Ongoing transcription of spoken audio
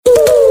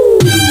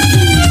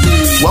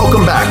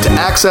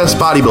Access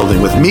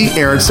Bodybuilding with me,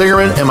 Aaron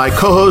Singerman, and my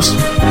co-host,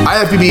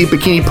 IFBB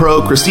Bikini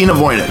Pro, Christina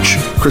Voynich.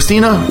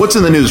 Christina, what's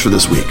in the news for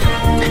this week?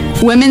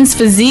 Women's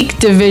Physique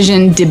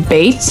Division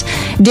debate.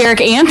 Derek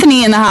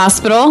Anthony in the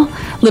hospital.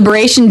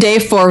 Liberation Day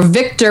for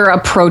Victor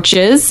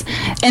approaches.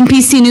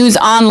 NPC News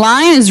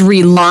Online is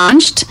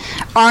relaunched.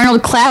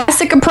 Arnold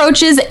Classic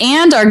approaches.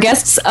 And our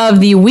guests of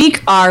the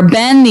week are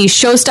Ben the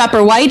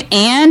Showstopper White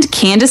and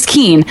Candace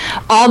Keene.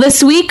 All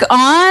this week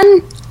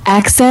on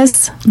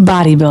Access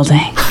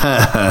Bodybuilding.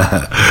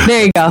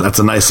 There you go. That's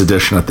a nice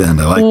addition at the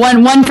end. I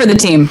like one for the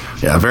team.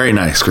 Yeah, very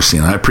nice,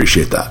 Christina. I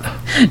appreciate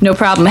that. No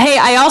problem. Hey,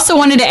 I also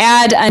wanted to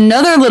add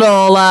another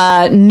little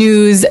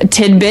news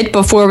tidbit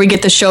before we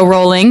get the show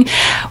rolling.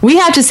 We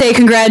have to say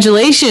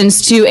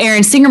congratulations to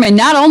Aaron Singerman.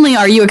 Not only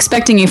are you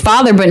expecting a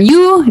father, but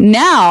you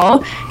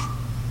now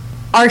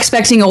are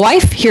expecting a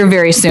wife here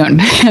very soon.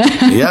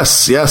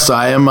 Yes,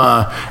 I am.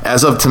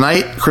 As of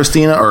tonight,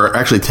 Christina, or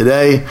actually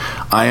today,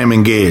 I am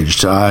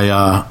engaged.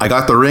 I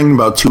got the ring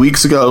about 2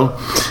 weeks ago,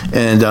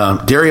 and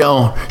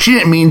Darielle, she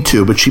didn't mean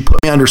to, but she put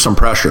me under some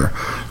pressure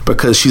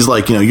because she's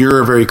like,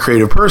 you're a very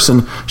creative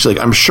person. She's like,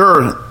 I'm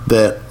sure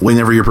that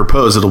whenever you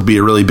propose, it'll be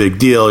a really big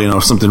deal,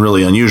 something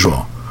really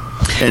unusual.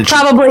 And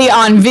probably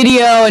on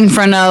video in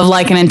front of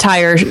like an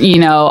entire,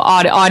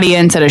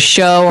 audience at a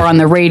show or on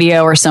the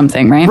radio or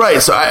something, right? Right.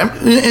 So,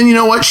 and you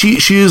know what?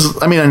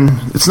 She's. I mean,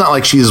 it's not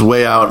like she's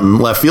way out in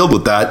left field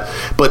with that.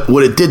 But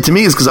what it did to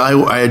me is because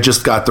I had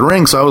just got the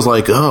ring, so I was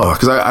like,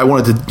 because I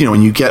wanted to,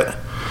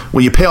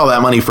 when you pay all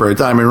that money for a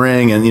diamond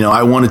ring, and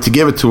I wanted to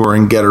give it to her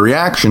and get a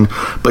reaction,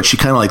 but she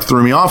kind of like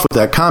threw me off with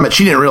that comment.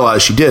 She didn't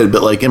realize she did,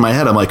 but like in my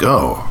head, I'm like,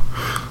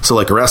 so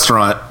like a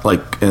restaurant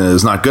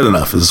is not good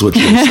enough is what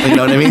you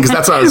know what I mean? Because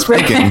that's what I was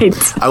thinking.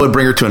 Right. I would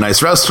bring her to a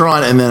nice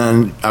restaurant, and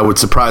then I would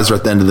surprise her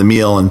at the end of the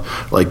meal and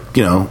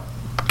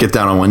get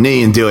down on one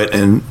knee and do it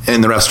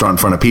in the restaurant in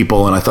front of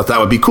people, and I thought that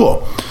would be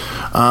cool.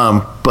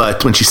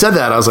 But when she said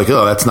that, I was like,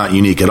 that's not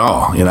unique at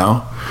all,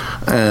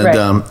 And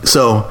right.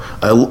 So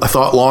I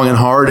thought long and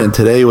hard, and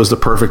today was the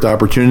perfect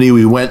opportunity.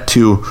 We went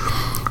to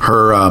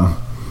her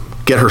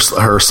get her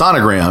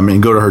sonogram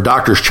and go to her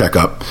doctor's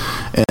checkup,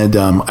 and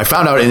I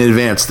found out in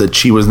advance that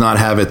she was not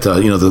have it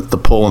the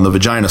pole in the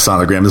vagina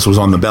sonogram. This was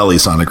on the belly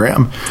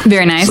sonogram.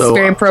 Very nice. So,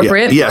 very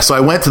appropriate. Yeah, so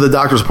I went to the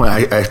doctor's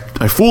appointment.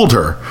 I fooled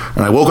her,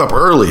 and I woke up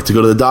early to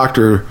go to the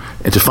doctor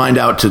and to find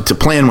out to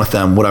plan with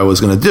them what I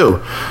was going to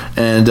do.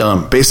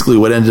 And basically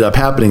what ended up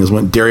happening is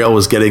when Darielle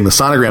was getting the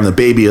sonogram, the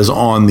baby is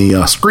on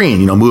the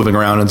screen, moving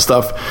around and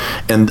stuff,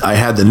 and I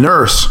had the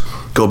nurse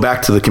go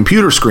back to the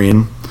computer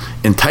screen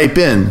and type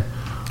in,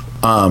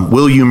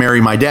 will you marry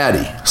my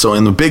daddy? So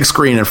in the big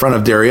screen in front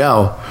of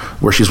Darielle,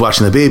 where she's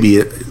watching the baby,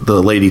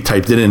 the lady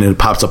typed it in and it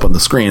pops up on the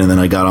screen, and then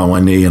I got on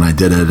one knee and I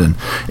did it. And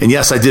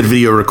yes, I did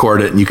video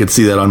record it, and you could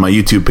see that on my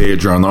YouTube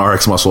page or on the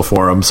RX Muscle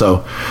forum.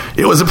 So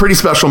it was a pretty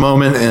special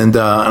moment, and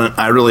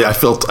I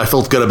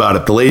felt good about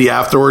it. The lady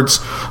afterwards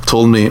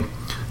told me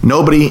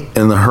nobody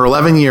in her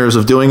 11 years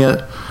of doing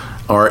it,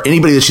 or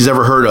anybody that she's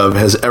ever heard of,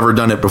 has ever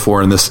done it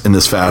before in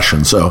this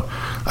fashion. So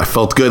I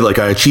felt good, like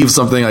I achieved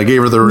something. I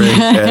gave her the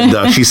ring,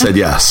 and she said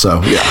yes.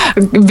 So yeah,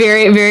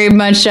 very, very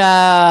much,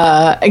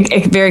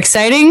 very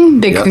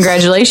exciting. Big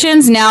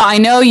Congratulations! Now I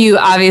know you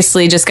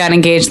obviously just got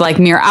engaged like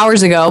mere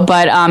hours ago,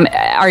 but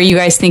are you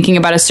guys thinking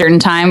about a certain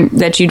time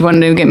that you'd want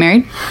to get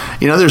married?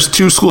 There's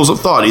two schools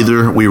of thought.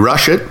 Either we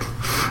rush it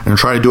and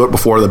try to do it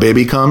before the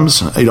baby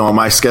comes. On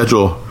my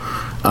schedule.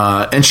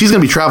 And she's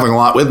going to be traveling a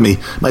lot with me.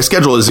 My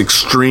schedule is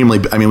extremely.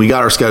 I mean, we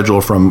got our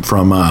schedule from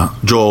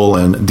Joel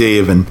and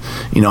Dave, and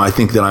I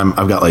think that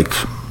I've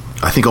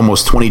got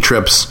almost 20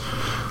 trips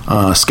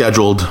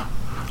scheduled,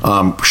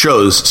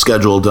 shows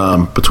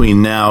scheduled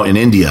between now and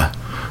India,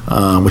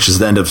 which is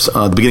the end of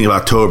the beginning of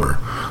October.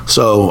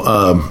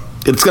 So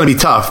it's going to be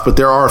tough, but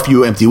there are a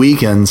few empty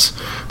weekends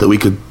that we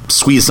could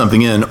squeeze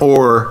something in.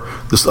 Or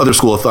this other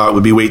school of thought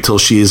would be wait till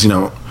she's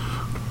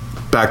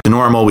back to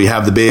normal, we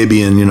have the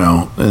baby, and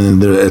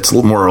it's a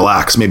little more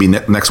relaxed, maybe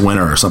next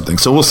winter or something.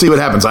 So we'll see what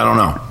happens. I don't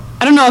know.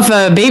 I don't know if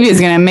a baby is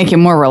going to make you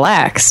more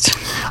relaxed.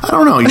 I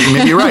don't know. You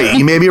may be right.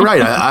 You may be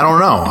right. I don't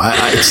know.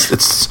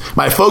 It's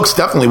my folks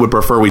definitely would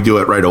prefer we do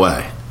it right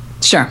away.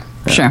 Sure.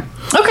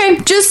 Okay,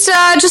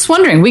 just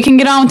wondering. We can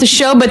get on with the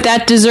show, but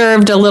that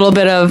deserved a little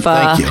bit of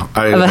a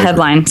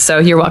headline. So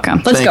you're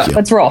welcome. Let's go.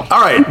 Let's roll.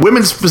 All right,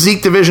 Women's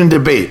Physique Division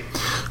debate.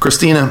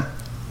 Christina,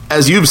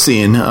 as you've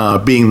seen,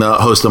 being the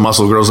host of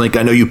Muscle Girls Inc.,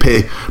 I know you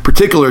pay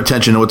particular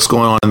attention to what's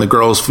going on in the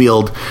girls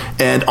field.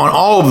 And on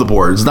all of the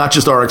boards, not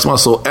just RX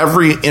Muscle,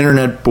 every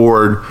internet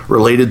board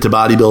related to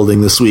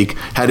bodybuilding this week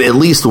had at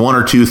least one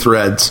or two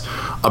threads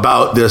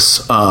about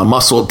this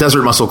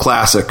Desert Muscle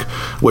Classic,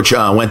 which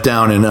went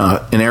down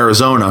in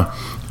Arizona,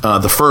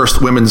 the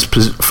first women's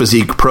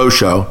physique pro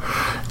show.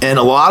 And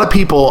a lot of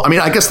people,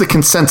 I guess the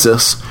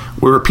consensus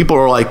where people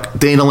are like,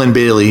 Dana Lynn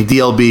Bailey,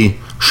 DLB,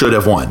 should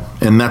have won.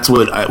 And that's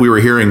what we were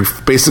hearing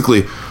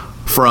basically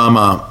from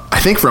I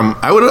think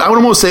I would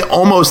almost say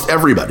almost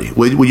everybody.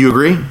 Would you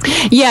agree?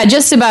 Yeah,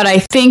 just about. I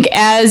think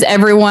as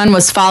everyone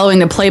was following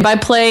the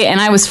play-by-play,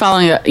 and I was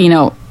following,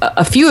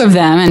 a few of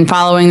them and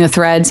following the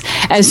threads,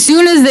 as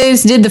soon as they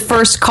did the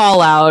first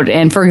call out,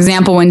 and for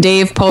example, when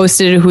Dave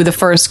posted who the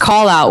first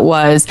call out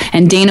was,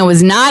 and Dana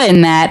was not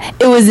in that,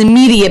 it was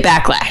immediate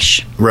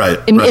backlash. Right.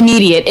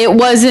 Immediate. It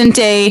wasn't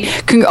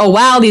oh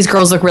wow, these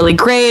girls look really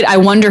great. I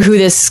wonder who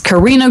this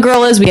Karina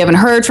girl is. We haven't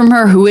heard from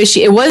her. Who is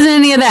she? It wasn't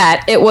any of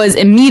that. It was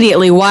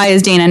immediately, why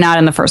is Dana not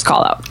in the first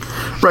call out?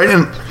 Right.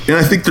 And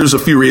I think there's a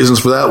few reasons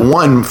for that.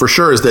 One, for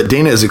sure, is that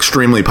Dana is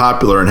extremely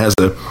popular and has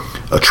a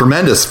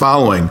tremendous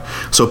following.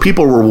 So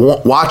people were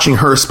watching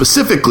her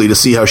specifically to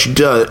see how she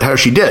did.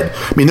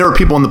 I mean, there were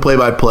people in the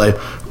play-by-play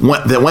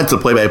that went to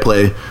the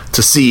play-by-play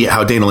to see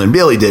how Dana Lynn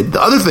Bailey did.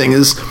 The other thing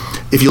is,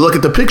 if you look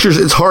at the pictures,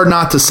 it's hard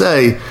not to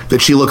say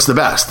that she looks the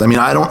best. I mean,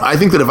 I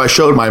think that if I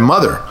showed my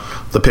mother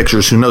the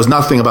pictures, who knows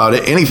nothing about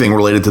anything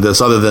related to this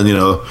other than,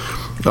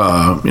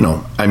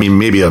 I mean,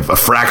 maybe a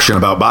fraction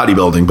about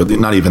bodybuilding, but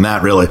not even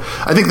that really.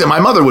 I think that my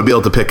mother would be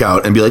able to pick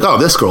out and be like, oh,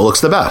 this girl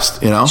looks the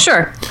best,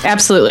 Sure.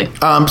 Absolutely.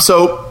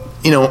 So,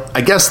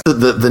 I guess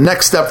the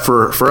next step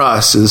for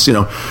us is,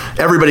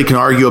 everybody can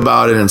argue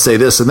about it and say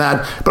this and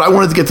that, but I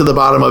wanted to get to the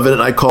bottom of it,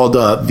 and I called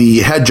the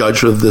head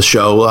judge of this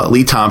show,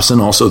 Lee Thompson,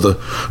 also the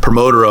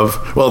promoter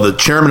the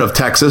chairman of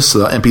Texas,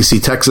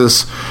 NPC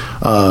Texas,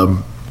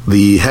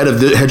 the head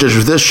judge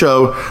of this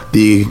show.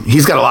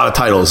 He's got a lot of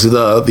titles.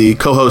 The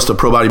co-host of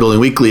Pro Bodybuilding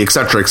Weekly, et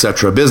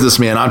cetera,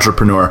 businessman,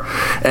 entrepreneur.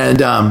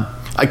 And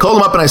I called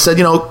him up and I said,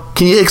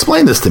 can you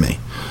explain this to me?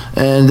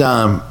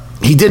 And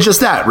he did just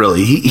that,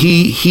 really.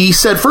 He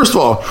said, first of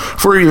all,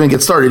 before we even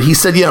get started, he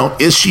said,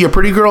 is she a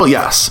pretty girl?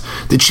 Yes.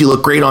 Did she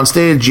look great on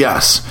stage?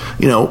 Yes.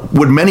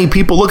 Would many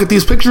people look at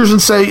these pictures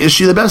and say, is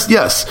she the best?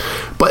 Yes.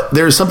 But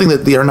there's something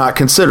that they are not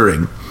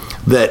considering,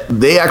 that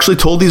they actually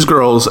told these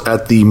girls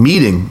at the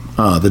meeting,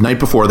 the night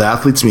before the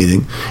athletes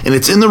meeting, and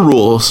it's in the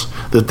rules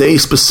that they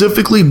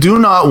specifically do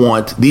not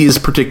want these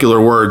particular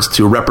words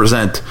to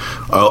represent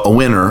a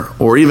winner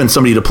or even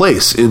somebody to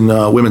place in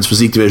women's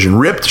physique division.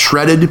 Ripped,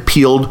 shredded,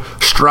 peeled,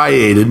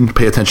 striated,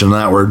 pay attention to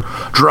that word,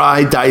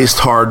 dry, diced,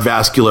 hard,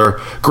 vascular,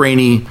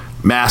 grainy,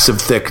 massive,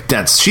 thick,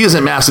 dense. She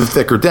isn't massive,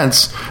 thick, or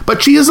dense,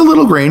 but she is a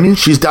little grainy.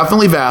 She's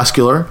definitely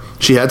vascular.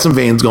 She had some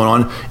veins going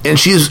on, and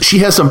she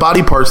has some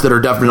body parts that are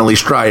definitely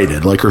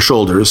striated, like her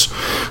shoulders.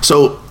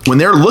 So when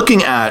they're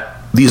looking at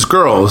these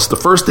girls, the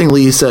first thing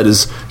Lee said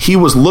is he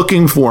was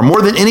looking for,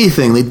 more than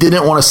anything, they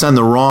didn't want to send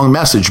the wrong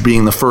message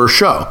being the first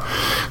show.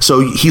 So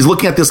he's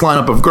looking at this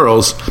lineup of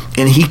girls,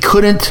 and he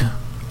couldn't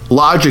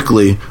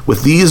logically,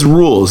 with these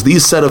rules,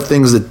 these set of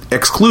things that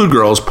exclude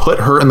girls, put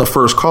her in the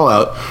first call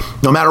out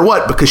no matter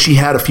what, because she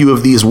had a few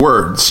of these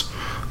words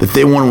that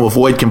they want to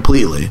avoid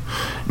completely.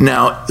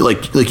 Now,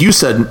 like you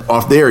said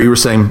off there, you were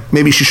saying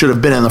maybe she should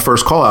have been in the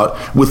first call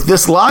out. With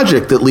this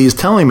logic that Lee's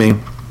telling me,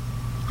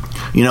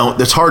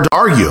 it's hard to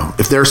argue.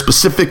 If they're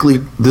specifically,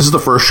 this is the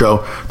first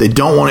show, they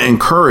don't want to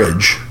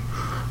encourage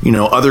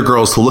other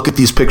girls to look at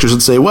these pictures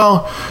and say,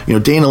 well,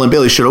 Dana Lynn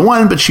Bailey should have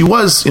won, but she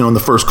was, in the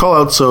first call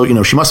out, so,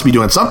 she must be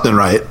doing something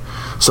right.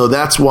 So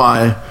that's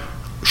why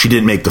she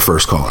didn't make the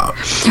first call out.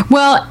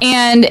 Well,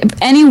 and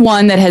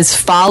anyone that has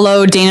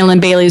followed Dana Lynn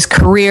Bailey's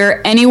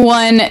career,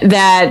 anyone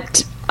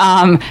that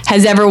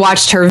has ever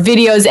watched her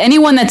videos,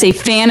 anyone that's a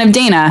fan of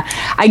Dana,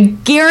 I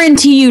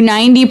guarantee you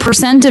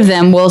 90% of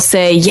them will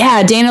say,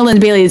 yeah, Dana Lynn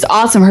Bailey is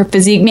awesome. Her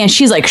physique, man,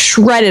 she's like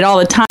shredded all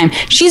the time.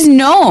 She's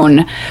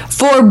known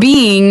for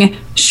being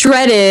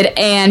shredded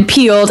and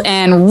peeled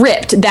and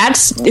ripped.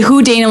 That's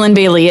who Dana Lynn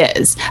Bailey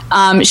is.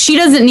 She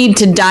doesn't need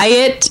to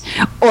diet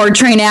or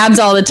train abs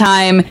all the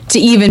time to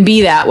even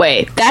be that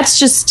way. That's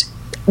just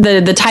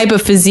the type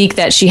of physique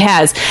that she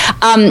has.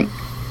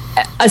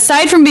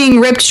 Aside from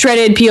being ripped,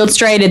 shredded, peeled,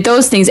 striated,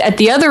 those things, at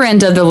the other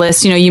end of the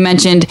list, you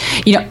mentioned,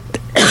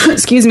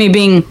 excuse me,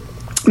 being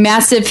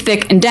massive,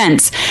 thick, and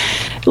dense.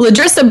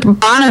 Ladrissa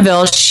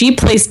Bonneville, she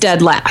placed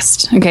dead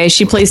last. Okay,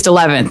 she placed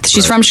 11th.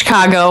 She's from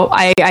Chicago.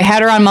 I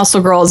had her on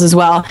Muscle Girls as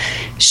well.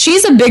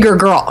 She's a bigger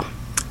girl.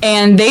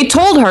 And they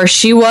told her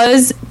she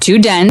was too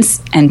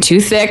dense and too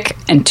thick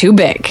and too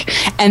big.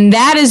 And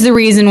that is the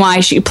reason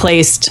why she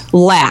placed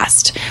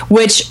last,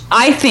 which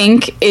I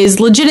think is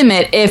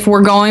legitimate if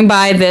we're going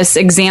by this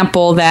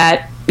example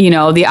that,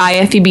 the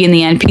IFBB and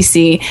the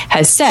NPC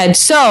has said.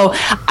 So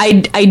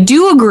I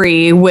do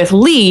agree with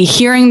Lee.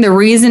 Hearing the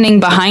reasoning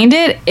behind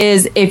it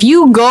is, if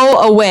you go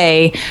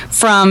away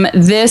from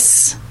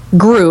this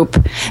group,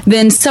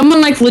 then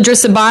someone like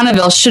Ladrissa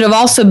Bonneville should have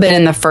also been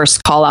in the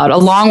first call out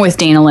along with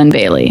Dana Lynn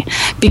Bailey,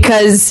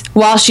 because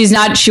while she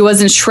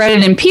wasn't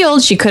shredded and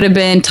peeled, she could have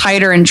been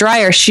tighter and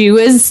drier. She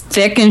was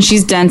thick and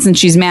she's dense and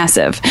she's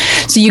massive.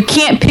 So you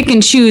can't pick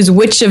and choose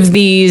which of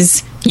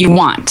these you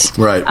want.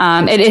 Right.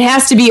 It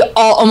has to be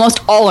almost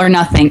all or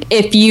nothing.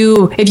 If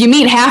you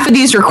meet half of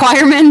these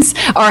requirements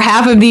or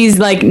half of these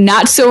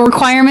not so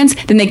requirements,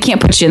 then they can't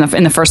put you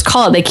in the first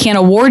call out. They can't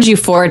award you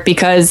for it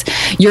because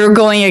you're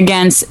going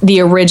against the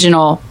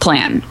original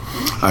plan.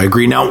 I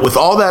agree. Now, with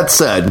all that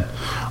said,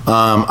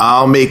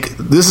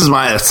 This is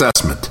my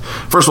assessment.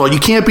 First of all, you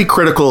can't be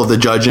critical of the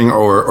judging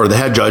or the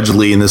head judge,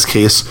 Lee, in this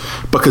case,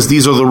 because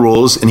these are the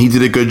rules, and he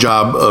did a good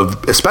job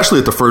of, especially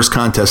at the first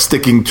contest,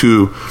 sticking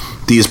to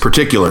these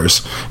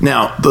particulars.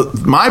 Now,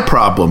 my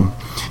problem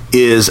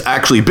is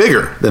actually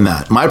bigger than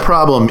that. My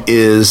problem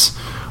is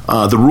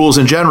the rules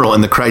in general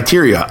and the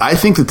criteria. I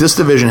think that this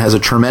division has a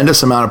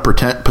tremendous amount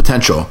of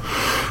potential,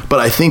 but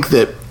I think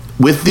that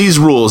with these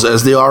rules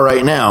as they are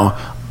right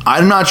now,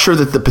 I'm not sure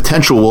that the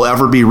potential will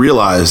ever be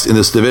realized in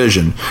this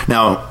division.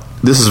 Now,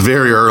 this is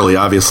very early,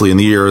 obviously, in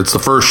the year. It's the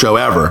first show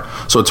ever,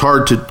 so it's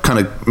hard to kind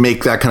of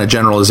make that kind of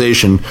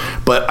generalization.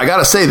 But I got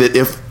to say that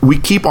if we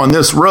keep on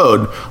this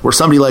road where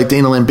somebody like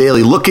Dana Lynn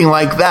Bailey looking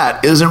like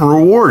that isn't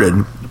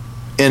rewarded,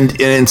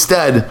 and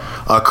instead,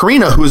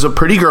 Karina, who's a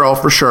pretty girl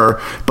for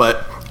sure,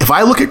 but if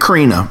I look at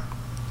Karina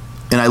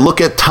and I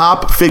look at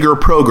top figure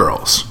pro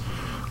girls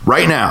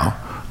right now,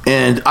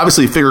 and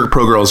obviously figure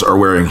pro girls are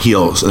wearing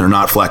heels and they're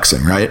not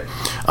flexing, right?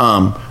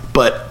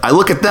 But I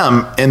look at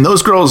them, and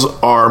those girls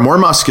are more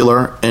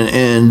muscular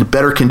and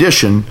better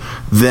conditioned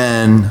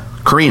than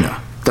Karina.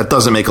 That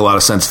doesn't make a lot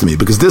of sense to me,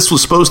 because this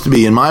was supposed to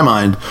be, in my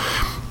mind,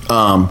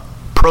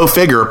 pro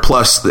figure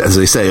plus, as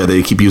they say,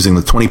 they keep using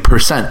the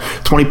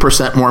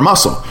 20% more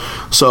muscle.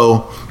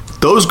 So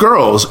those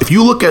girls, if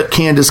you look at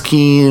Candice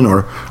Keene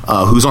or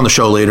who's on the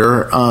show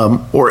later,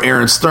 or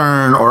Erin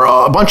Stern or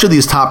a bunch of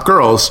these top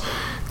girls,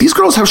 these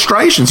girls have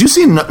striations. You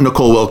see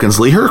Nicole Wilkins,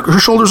 Lee. Her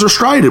shoulders are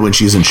striated when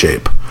she's in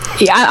shape.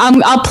 Yeah,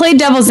 I'll play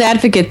devil's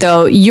advocate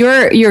though.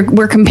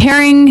 We're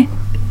comparing,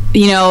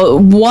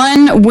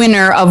 one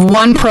winner of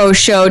one pro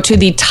show to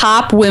the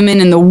top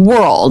women in the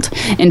world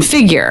in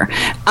figure,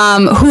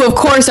 who of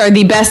course are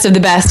the best of the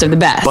best of the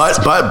best.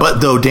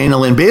 But though Dana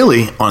Lynn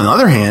Bailey, on the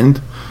other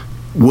hand,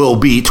 will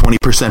be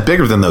 20%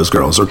 bigger than those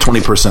girls, or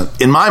 20%.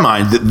 In my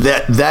mind,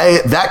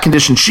 that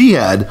condition she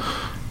had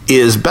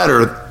is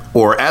better,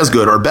 or as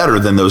good or better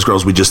than those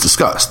girls we just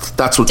discussed.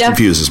 That's what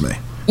confuses me.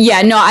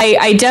 Yeah, no,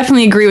 I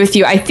definitely agree with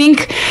you. I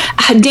think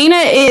Dana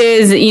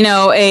is,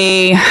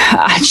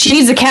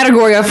 she's a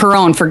category of her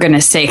own, for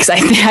goodness sakes, I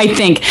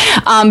think.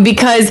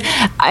 Because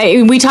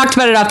we talked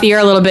about it off the air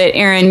a little bit,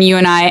 Aaron, you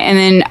and I, and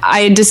then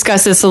I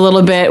discussed this a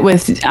little bit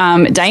with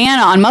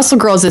Diana on Muscle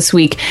Girls this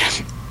week.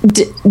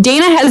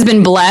 Dana has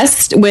been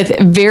blessed with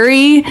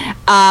very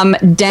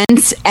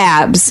dense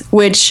abs,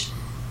 which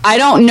I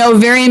don't know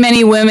very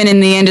many women in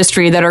the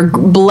industry that are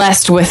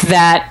blessed with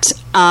that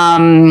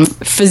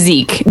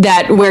physique,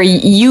 that where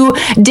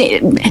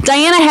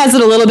Diana has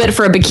it a little bit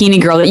for a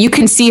bikini girl, that you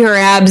can see her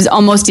abs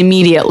almost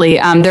immediately.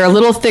 They're a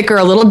little thicker,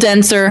 a little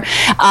denser,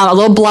 a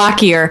little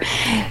blockier.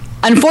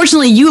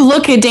 Unfortunately, you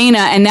look at Dana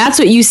and that's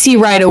what you see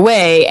right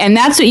away, and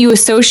that's what you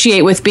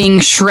associate with being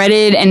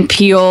shredded and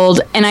peeled.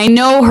 And I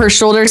know her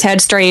shoulders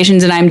had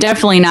striations, and I'm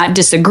definitely not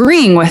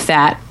disagreeing with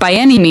that by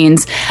any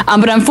means.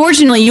 But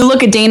unfortunately, you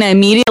look at Dana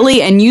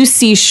immediately and you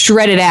see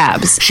shredded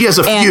abs. She has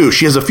a few.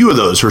 She has a few of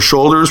those. Her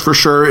shoulders, for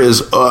sure,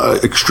 is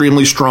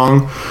extremely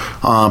strong,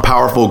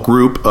 powerful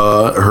group.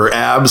 Her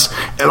abs,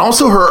 and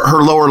also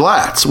her lower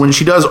lats. When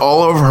she does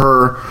all of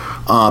her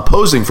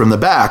posing from the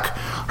back,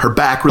 her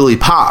back really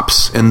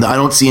pops, and I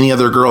don't see any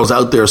other girls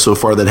out there so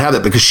far that have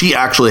that, because she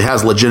actually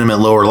has legitimate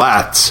lower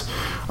lats.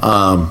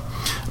 I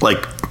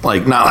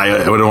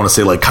don't want to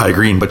say like Kai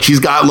Green, but she's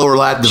got lower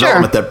lat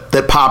development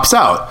that pops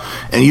out,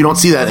 and you don't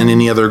see that in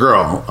any other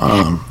girl.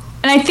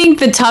 And I think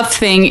the tough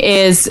thing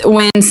is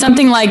when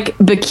something like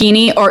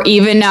bikini, or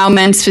even now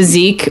men's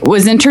physique,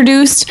 was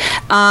introduced,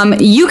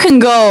 you can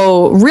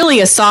go really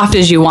as soft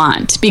as you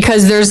want,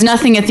 because there's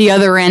nothing at the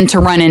other end to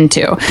run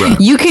into. Right.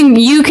 You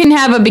can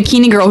have a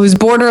bikini girl who's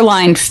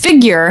borderline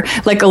figure,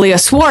 like Aaliyah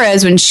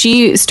Suarez, when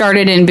she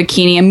started in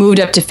bikini and moved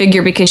up to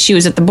figure because she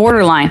was at the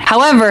borderline.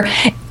 However,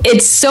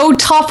 it's so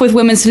tough with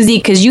women's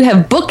physique because you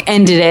have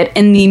bookended it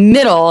in the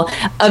middle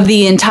of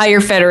the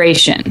entire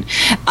federation.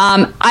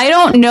 I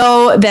don't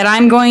know that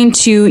I'm going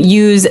to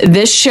use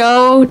this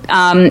show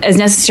as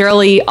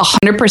necessarily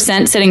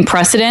 100% setting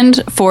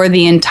precedent for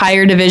the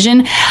entire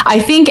division. I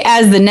think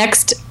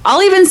as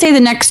I'll even say the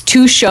next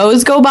two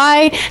shows go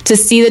by to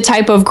see the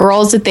type of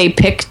girls that they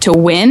pick to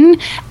win,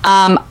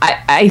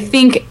 I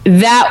think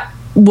that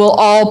we'll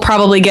all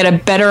probably get a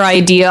better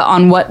idea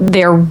on what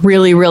they're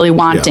really, really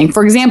wanting. Yeah.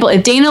 For example,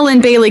 if Dana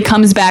Lynn Bailey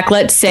comes back,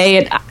 let's say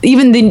at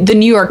even the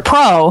New York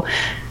Pro,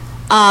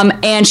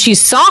 and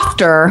she's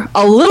softer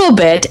a little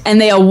bit,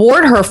 and they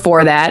award her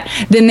for that,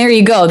 then there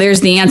you go. There's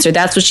the answer.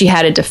 That's what she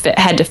had to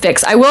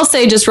fix. I will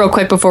say, just real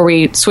quick before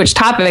we switch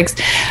topics,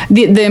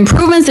 the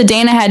improvements that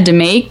Dana had to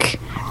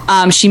make,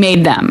 she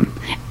made them.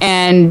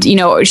 And,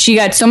 she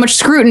got so much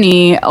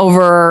scrutiny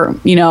over,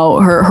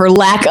 her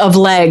lack of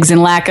legs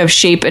and lack of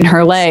shape in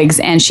her legs.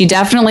 And she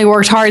definitely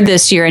worked hard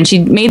this year, and she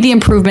made the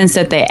improvements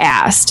that they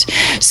asked.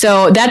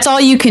 So that's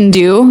all you can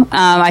do.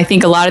 I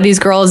think a lot of these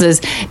girls is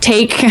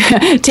take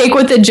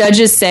what the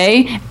judges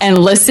say and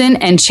listen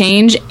and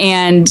change.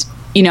 And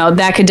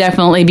that could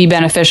definitely be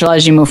beneficial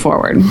as you move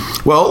forward.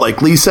 Well,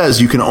 like Lee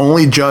says, you can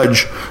only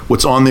judge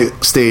what's on the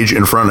stage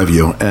in front of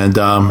you. And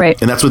right.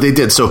 And that's what they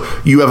did. So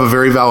you have a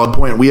very valid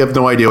point. We have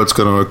no idea what's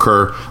going to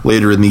occur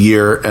later in the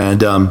year.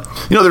 And,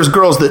 there's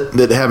girls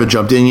that haven't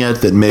jumped in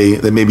yet that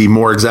may be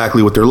more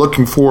exactly what they're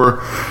looking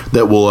for,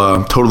 that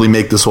will totally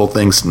make this whole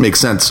thing make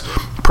sense.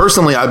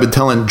 Personally, I've been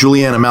telling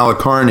Juliana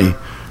Malacarney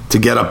to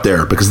get up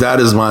there, because that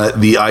is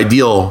the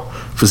ideal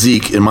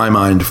physique in my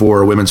mind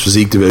for a women's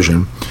physique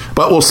division.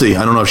 But we'll see.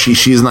 I don't know if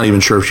she's not even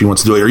sure if she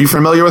wants to do it. Are you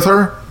familiar with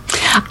her?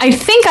 I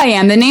think I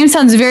am. The name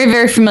sounds very,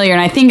 very familiar,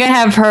 and I think I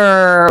have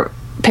her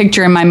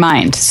picture in my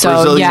mind. So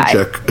Brazilian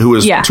chick who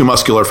is too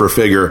muscular for a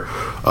figure.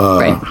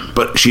 Right.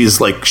 But she's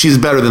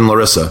better than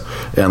Larissa.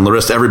 And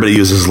Larissa, everybody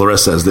uses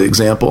Larissa as the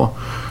example.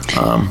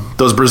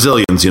 Those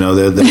Brazilians, Speaking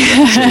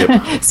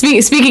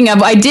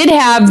of, I did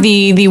have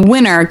the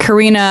winner,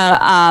 Karina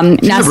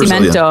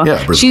Nascimento.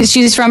 Yeah,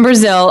 she's from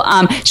Brazil.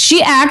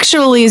 She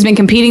actually has been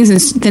competing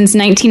since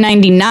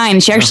 1999.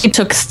 She actually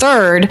took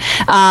third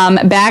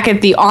back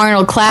at the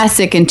Arnold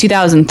Classic in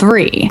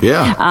 2003.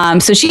 Yeah.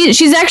 So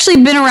she's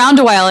actually been around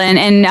a while.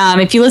 And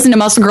if you listen to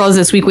Muscle Girls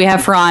this week, we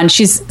have her on.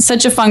 She's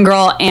such a fun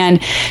girl,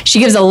 and she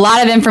gives a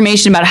lot of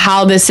information about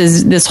how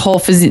this whole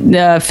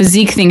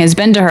physique thing has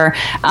been to her.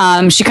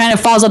 She kind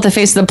of falls off the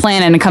face of the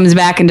planet and comes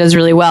back and does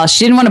really well.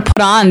 She didn't want to put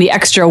on the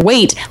extra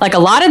weight like a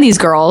lot of these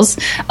girls.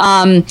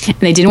 And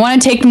they didn't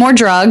want to take more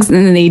drugs,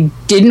 and they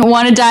didn't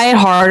want to diet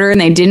harder,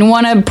 and they didn't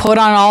want to put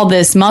on all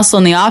this muscle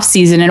in the off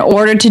season in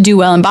order to do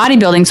well in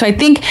bodybuilding. So I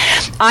think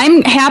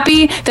I'm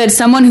happy that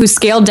someone who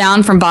scaled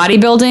down from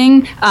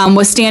bodybuilding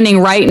was standing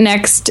right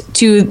next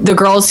to the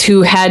girls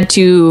who had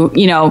to,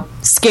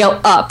 scale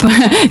up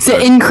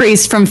to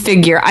increase from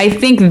figure. I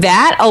think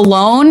that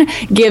alone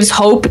gives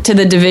hope to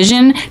the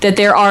division that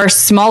there are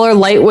smaller,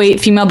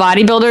 lightweight female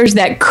bodybuilders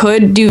that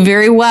could do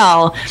very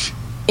well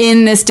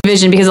in this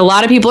division, because a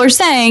lot of people are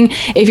saying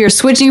if you're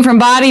switching from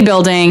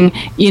bodybuilding,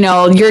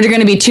 you're going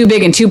to be too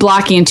big and too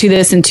blocky and too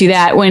this and too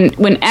that,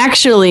 when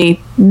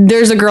actually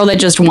there's a girl that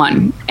just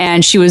won,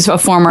 and she was a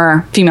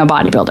former female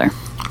bodybuilder.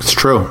 It's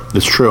true.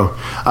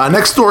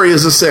 Next story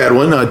is a sad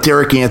one.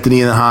 Derek Anthony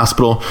in the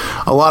hospital.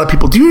 A lot of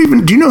people. Do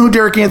you know who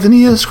Derek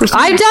Anthony is,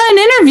 Christine? I've done an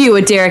interview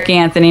with Derek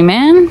Anthony,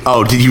 man.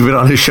 Oh, did you been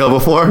on his show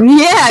before?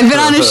 Yeah, I've been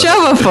on his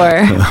show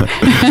before.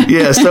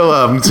 Yeah,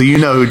 so you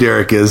know who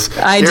Derek is.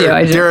 I do.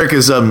 Derek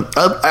is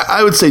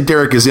I would say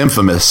Derek is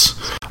infamous,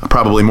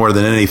 probably more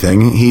than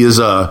anything. He's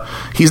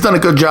done a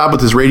good job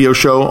with his radio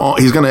show.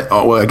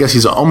 I guess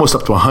he's almost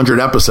up to 100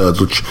 episodes,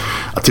 which,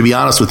 to be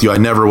honest with you, I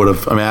never would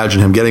have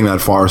imagined him getting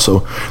that far.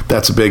 So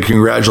that's a big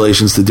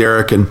congratulations to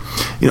Derek. And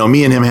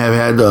me and him have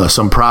had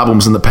some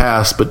problems in the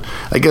past, but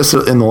I guess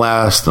in the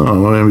last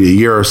maybe a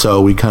year or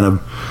so, we kind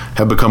of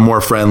have become more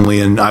friendly.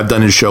 And I've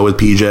done his show with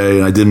PJ,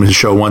 and I did his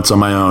show once on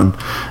my own.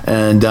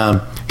 And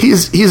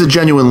he's a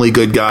genuinely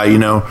good guy,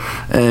 and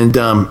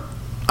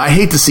I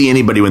hate to see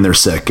anybody when they're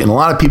sick. And a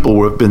lot of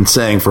people have been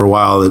saying for a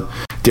while that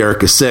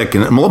Derek is sick,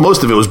 and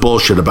most of it was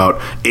bullshit about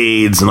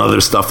AIDS and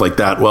other stuff like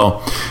that.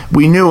 Well,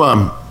 we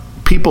knew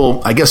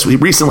people, I guess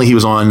recently he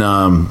was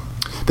on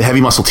the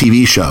Heavy Muscle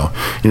TV show,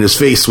 and his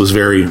face was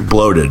very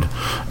bloated,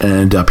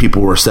 and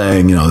people were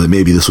saying, that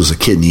maybe this was a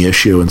kidney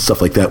issue and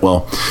stuff like that.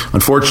 Well,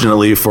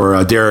 unfortunately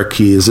for Derek,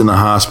 he is in the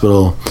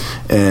hospital,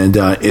 and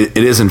it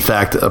is in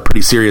fact a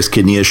pretty serious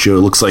kidney issue.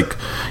 It looks like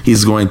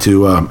he's going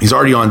to, he's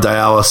already on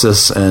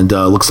dialysis, and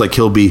looks like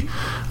he'll be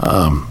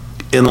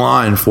in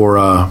line for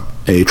a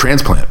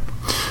transplant.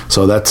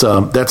 So that's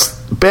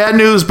bad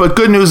news, but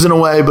good news in a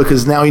way,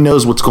 because now he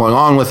knows what's going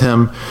on with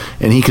him,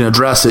 and he can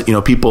address it.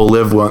 People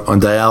live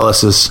on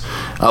dialysis,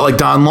 like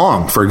Don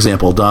Long, for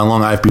example. Don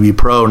Long, IFBB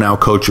Pro, now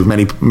coach of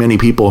many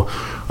people,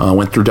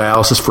 went through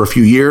dialysis for a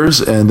few years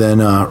and then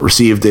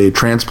received a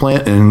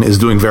transplant and is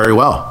doing very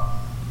well.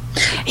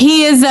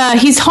 He is.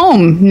 He's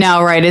home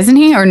now, right? Isn't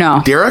he, or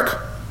no? Derek?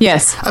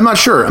 Yes. I'm not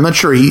sure.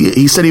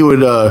 He said he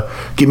would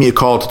give me a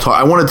call to talk.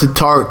 I wanted to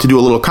do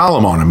a little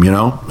column on him,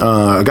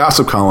 a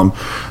gossip column,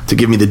 to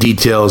give me the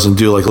details and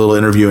do like a little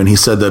interview. And he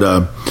said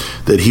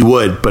that he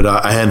would, but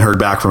I hadn't heard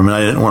back from him, and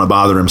I didn't want to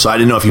bother him. So I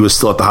didn't know if he was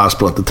still at the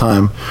hospital at the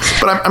time.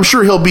 But I'm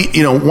sure he'll be,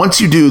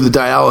 once you do the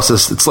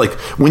dialysis, it's like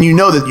when you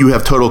know that you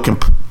have total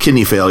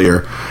kidney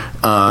failure,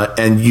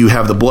 and you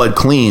have the blood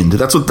cleaned.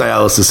 That's what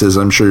dialysis is.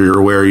 I'm sure you're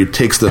aware. He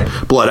takes the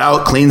blood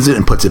out, cleans it,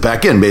 and puts it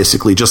back in,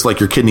 basically, just like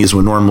your kidneys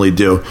would normally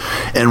do.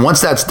 And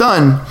once that's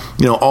done,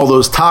 all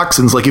those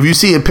toxins, like if you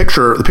see the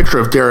picture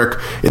of Derek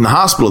in the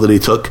hospital that he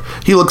took,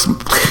 he looks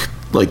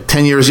like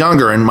 10 years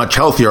younger and much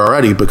healthier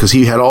already, because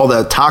he had all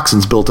that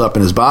toxins built up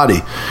in his body.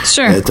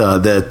 Sure.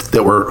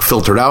 that were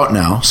filtered out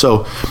now.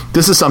 So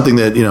this is something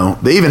that,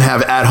 they even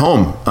have at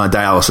home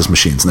dialysis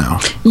machines now.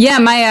 Yeah.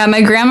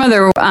 My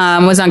grandmother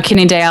was on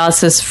kidney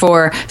dialysis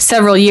for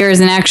several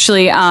years, and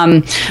actually,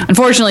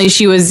 unfortunately,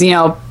 she was,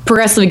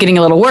 progressively getting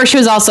a little worse. She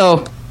was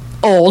also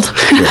old.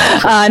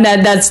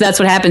 That's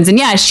what happens. And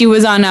yeah, she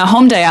was on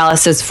home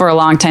dialysis for a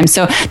long time.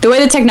 So the way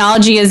the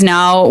technology is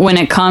now when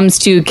it comes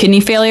to kidney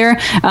failure,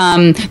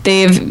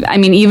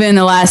 even in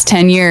the last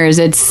 10 years,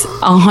 it's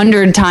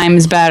 100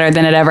 times better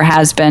than it ever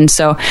has been.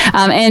 So,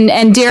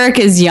 and Derek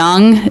is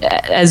young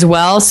as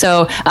well.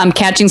 So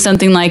catching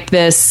something like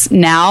this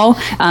now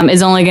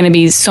is only going to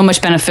be so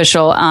much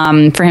beneficial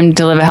for him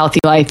to live a healthy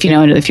life,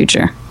 into the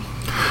future.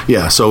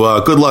 Yeah,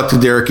 so good luck to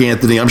Derek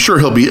Anthony. I'm sure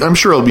he'll be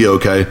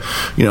okay.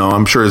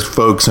 I'm sure his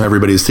folks and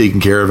everybody's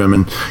taking care of him,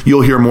 and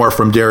you'll hear more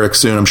from Derek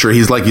soon. I'm sure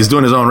he's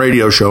doing his own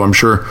radio show. I'm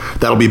sure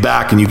that'll be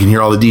back, and you can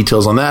hear all the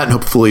details on that. And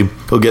hopefully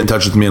he'll get in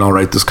touch with me, and I'll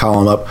write this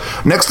column up.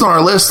 Next on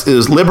our list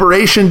is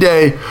Liberation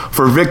Day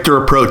for Victor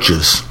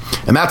approaches,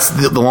 and that's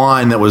the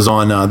line that was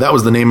on. That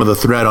was the name of the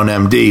thread on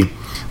MD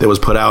that was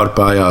put out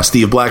by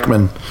Steve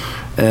Blackman,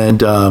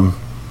 and.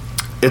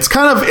 It's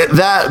kind of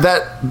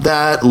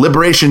that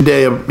Liberation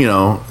Day,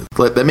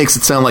 that makes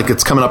it sound like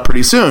it's coming up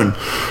pretty soon.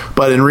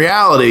 But in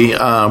reality,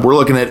 we're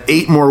looking at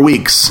 8 more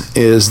weeks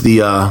is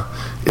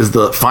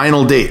the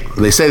final date.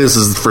 They say this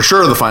is for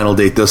sure the final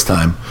date this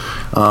time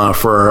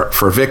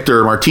for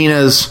Victor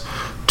Martinez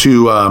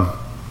to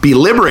be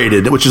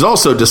liberated, which is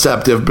also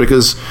deceptive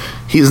because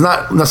he's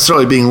not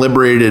necessarily being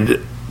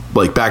liberated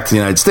like back to the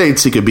United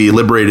States. He could be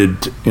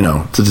liberated, to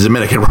the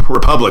Dominican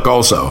Republic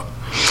also.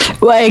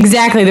 Well,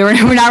 exactly.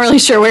 We're not really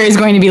sure where he's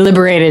going to be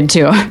liberated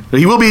to.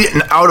 He will be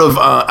out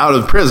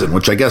of prison,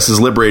 which I guess is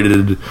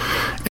liberated.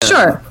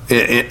 Sure.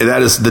 That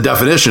is the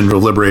definition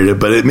of liberated,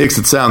 but it makes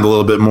it sound a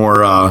little bit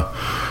more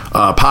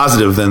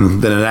positive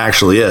than it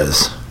actually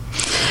is.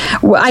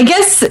 Well, I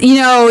guess,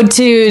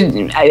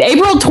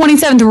 April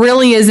 27th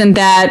really isn't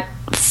that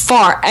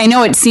far. I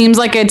know it seems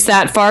like it's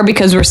that far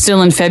because we're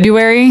still in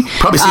February.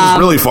 Probably seems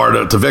really far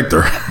to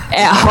Victor.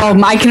 At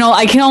home, I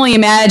can only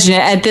imagine.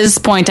 At this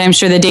point, I'm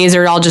sure the days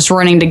are all just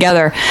running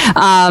together.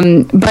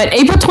 But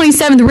April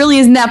 27th really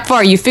isn't that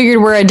far. You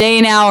figured we're a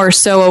day now or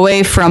so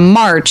away from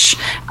March.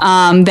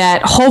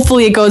 That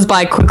hopefully it goes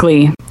by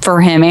quickly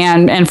for him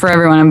and for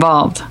everyone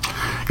involved.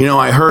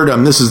 I heard,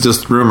 this is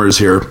just rumors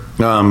here,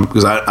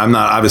 because I'm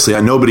not,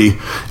 obviously, nobody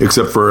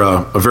except for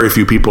a very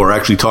few people are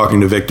actually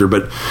talking to Victor,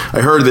 but I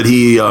heard that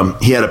he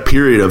had a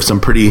period of some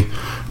pretty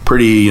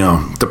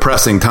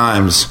depressing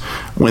times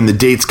when the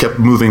dates kept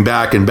moving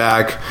back, and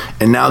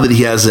now that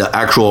he has an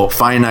actual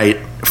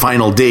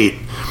final date,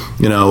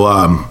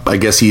 I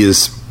guess he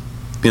is...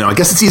 I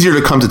guess it's easier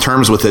to come to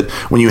terms with it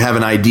when you have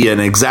an idea, an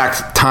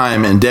exact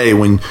time and day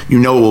when it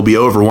will be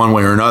over one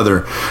way or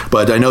another.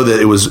 But I know that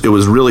it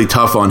was really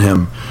tough on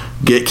him,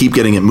 keep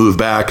getting it moved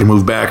back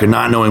and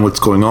not knowing what's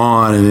going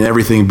on and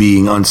everything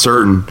being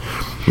uncertain,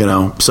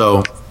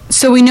 So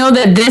we know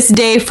that this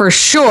day for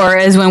sure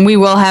is when we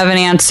will have an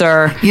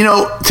answer.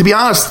 To be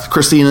honest,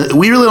 Christina,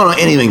 we really don't know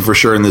anything for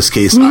sure in this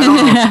case. I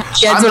don't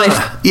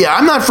know.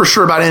 I'm not for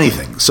sure about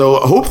anything. So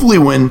hopefully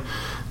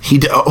he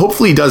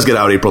does get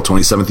out April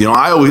 27th.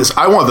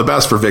 I want the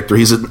best for Victor.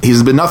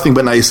 He's been nothing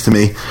but nice to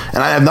me, and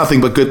I have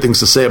nothing but good things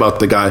to say about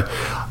the guy.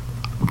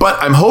 But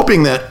I'm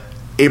hoping that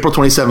April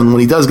 27th,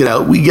 when he does get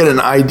out, we get an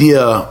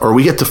idea, or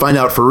we get to find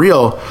out for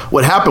real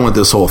what happened with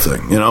this whole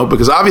thing.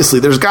 Because obviously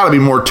there's got to be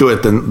more to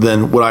it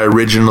than what I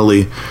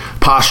originally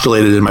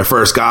postulated in my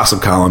first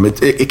gossip column.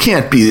 It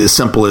can't be as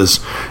simple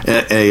as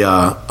a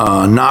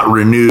not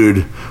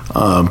renewed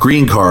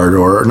green card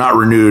or not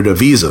renewed a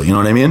visa. You know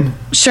what I mean?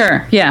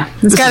 Sure. Yeah,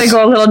 it's got to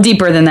go a little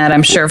deeper than that.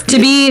 I'm sure to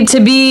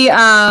be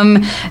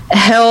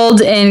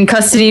held in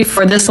custody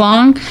for this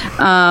long.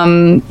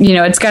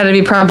 It's got to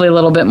be probably a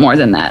little bit more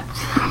than that.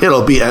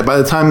 It'll be by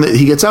the time that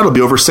he gets out, it'll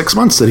be over 6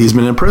 months that he's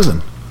been in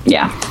prison.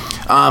 Yeah.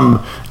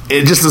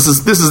 This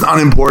is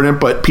unimportant,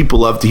 but people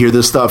love to hear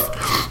this stuff.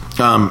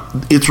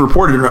 It's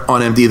reported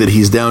on MD that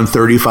he's down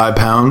 35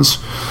 pounds.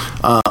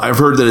 I've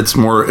heard that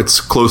it's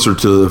closer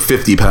to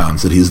 50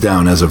 pounds that he's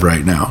down as of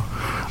right now.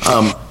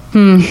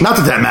 Not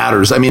that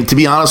matters. I mean, to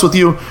be honest with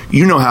you,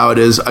 you know how it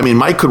is. I mean,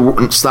 Mike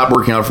could stop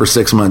working out for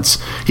 6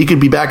 months. He could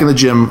be back in the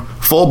gym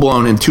full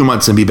blown in 2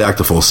 months and be back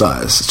to full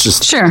size. It's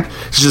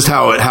just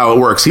how it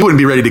works. He wouldn't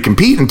be ready to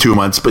compete in 2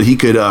 months, but he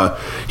could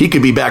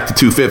be back to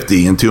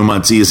 250 in 2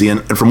 months easy.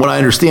 And from what I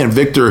understand,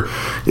 Victor,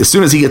 as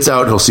soon as he gets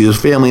out, he'll see his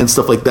family and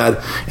stuff like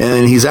that.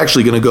 And he's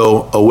actually going to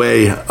go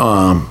away.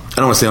 I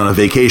don't want to say on a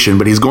vacation,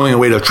 but he's going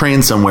away to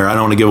train somewhere. I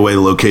don't want to give away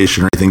the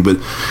location or anything, but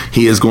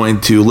he is going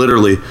to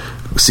literally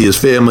see his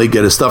family,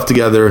 get his stuff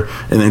together,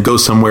 and then go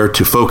somewhere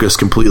to focus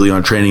completely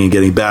on training and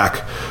getting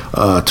back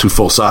to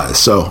full size.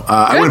 So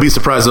I wouldn't be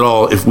surprised at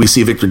all if we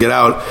see Victor get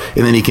out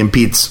and then he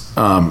competes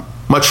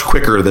much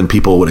quicker than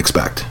people would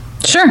expect.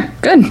 Sure.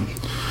 Good.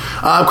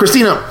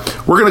 Christina,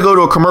 we're going to go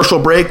to a commercial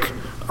break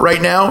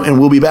right now, and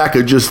we'll be back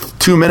in just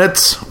 2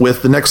 minutes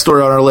with the next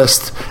story on our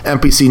list,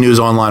 MPC News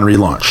Online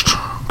relaunched.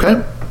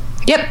 Okay?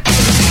 Yep.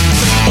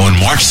 On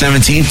March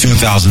 17,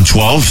 2012,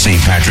 St.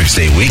 Patrick's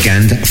Day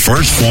weekend,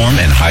 First Form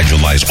and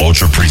Hydrolyze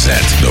Ultra present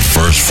the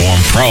First Form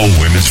Pro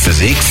Women's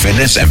Physique,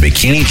 Fitness, and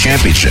Bikini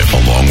Championship,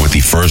 along with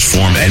the First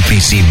Form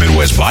NPC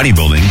Midwest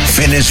Bodybuilding,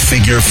 Fitness,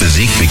 Figure,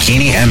 Physique,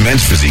 Bikini, and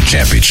Men's Physique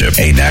Championship,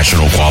 a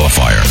national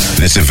qualifier.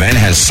 This event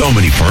has so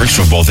many perks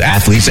for both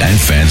athletes and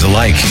fans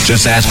alike.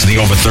 Just ask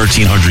the over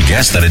 1,300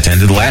 guests that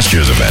attended last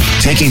year's event.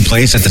 Taking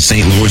place at the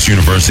St. Louis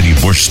University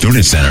Bush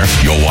Student Center,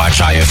 you'll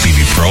watch IFBB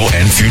Pro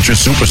and future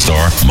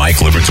superstar Mike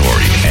Liberatore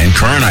and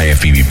current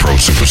IFBB Pro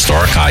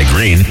superstar Kai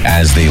Green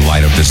as they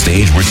light up the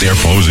stage with their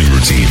posing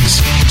routines.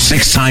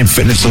 Six-time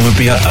fitness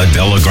Olympia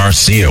Adela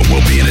Garcia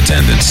will be in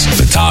attendance.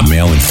 The top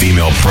male and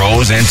female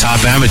pros and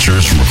top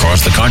amateurs from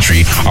across the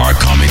country are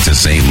coming to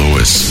St.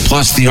 Louis.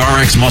 Plus, the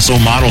RX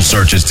Muscle Model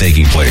Search is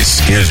taking place.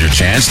 Here's your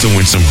chance to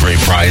win some great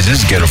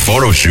prizes, get a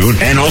photo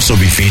shoot, and also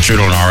be featured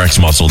on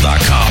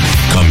RxMuscle.com.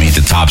 Come meet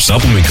the top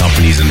supplement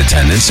companies in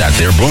attendance at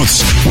their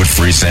booths with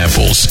free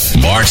samples.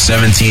 March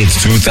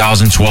 17th,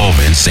 2012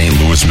 in St.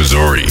 Louis,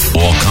 Missouri.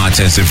 All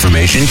contest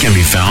information can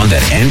be found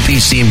at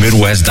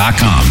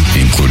npcmidwest.com,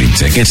 including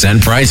tickets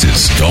and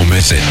prices. Don't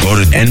miss it. Go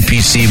to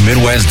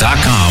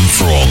npcmidwest.com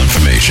for all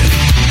information.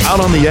 Out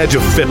on the edge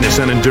of fitness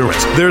and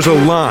endurance, there's a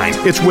line.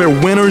 It's where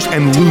winners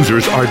and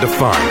losers are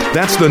defined.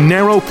 That's the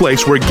narrow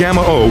place where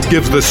Gamma O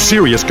gives the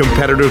serious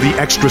competitor the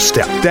extra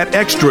step, that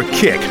extra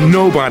kick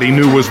nobody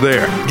knew was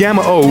there.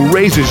 Gamma O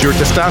raises your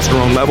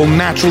testosterone level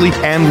naturally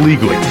and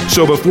legally.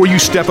 So before you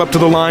step up to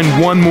the line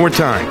one more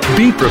time,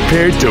 be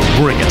prepared to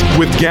bring it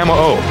with Gamma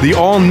O, the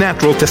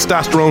all-natural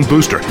testosterone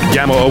booster.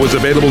 Gamma O is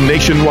available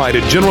nationwide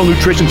at General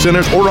Nutrition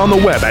Centers or on the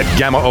web at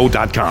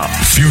GammaO.com.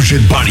 Fusion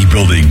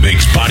Bodybuilding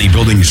makes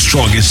bodybuilding's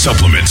strongest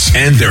supplements,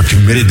 and they're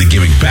committed to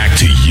giving back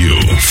to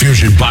you.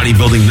 Fusion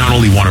Bodybuilding not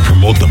only want to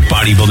promote the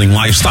bodybuilding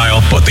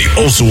lifestyle, but they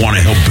also want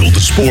to help build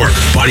the sport.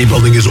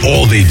 Bodybuilding is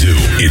all they do.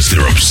 It's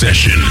their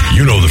obsession.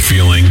 You know the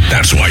feeling.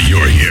 That's why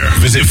you're here.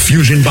 Visit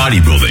Fusion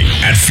Bodybuilding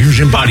at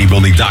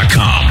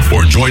FusionBodybuilding.com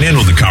or join in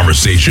on the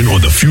conversation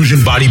on the Fusion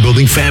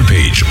Bodybuilding fan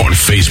page on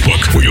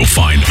Facebook, where you'll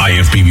find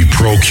IFBB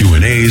Pro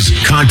Q&As,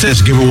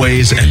 contest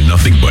giveaways, and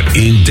nothing but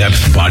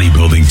in-depth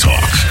bodybuilding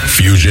talk.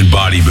 Fusion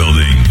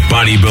Bodybuilding.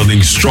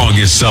 Bodybuilding's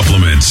strongest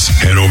supplements.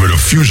 Head over to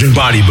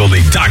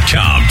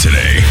FusionBodybuilding.com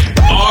today.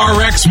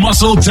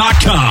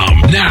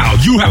 RxMuscle.com. Now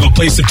you have a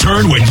place to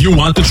turn when you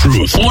want the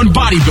truth on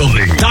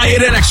bodybuilding,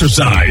 diet, and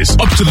exercise,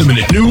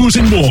 up-to-the-minute news,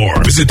 and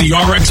more. Visit the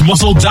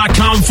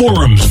RxMuscle.com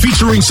forums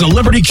featuring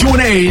celebrity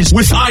Q&As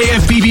with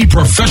IFBB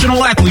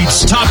professional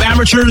athletes, top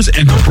amateurs,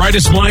 and the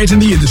brightest minds in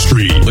the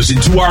industry. Listen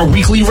to our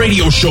weekly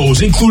radio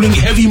shows, including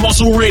Heavy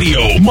Muscle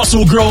Radio,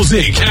 Muscle Girls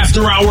Inc.,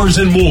 After Hours,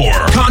 and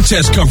more.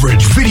 Contest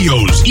coverage,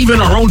 videos, even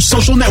our own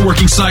social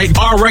networking site,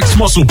 RX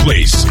Muscle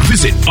Place.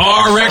 Visit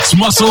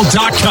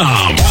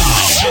RxMuscle.com.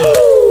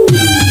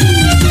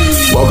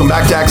 Welcome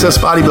back to Access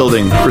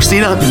Bodybuilding.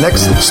 Christina, the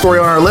next story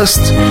on our list,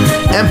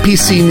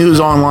 NPC News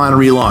Online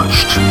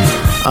relaunched.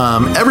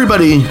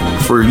 Everybody,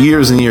 for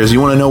years and years, you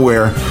want to know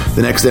where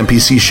the next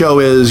NPC show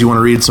is, you want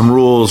to read some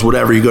rules,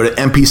 whatever, you go to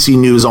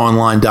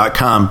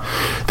npcnewsonline.com.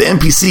 The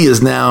NPC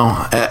is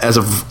now, as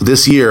of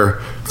this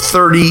year,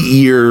 30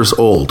 years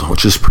old,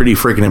 which is pretty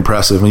freaking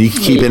impressive. When you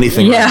can keep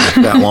anything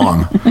that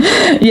long.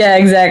 Yeah,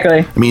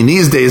 exactly. I mean,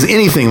 these days,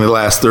 anything that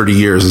lasts 30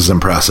 years is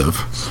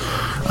impressive.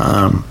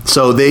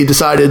 So they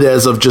decided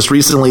as of just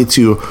recently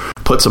to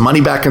put some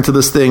money back into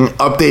this thing,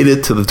 update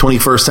it to the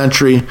 21st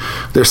century.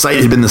 Their site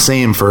had been the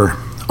same for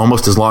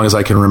almost as long as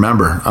I can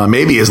remember,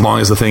 maybe as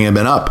long as the thing had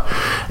been up.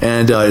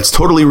 And it's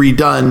totally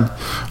redone.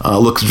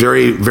 Looks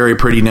very, very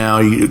pretty now.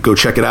 You go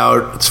check it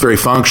out. It's very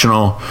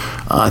functional.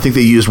 I think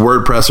they use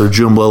WordPress or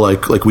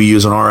Joomla like we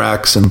use on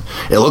RX, and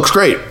it looks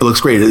great. It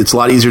looks great. It's a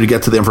lot easier to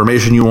get to the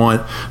information you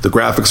want. The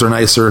graphics are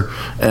nicer,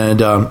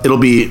 and it'll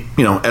be,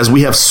 as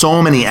we have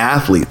so many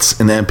athletes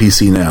in the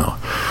NPC now,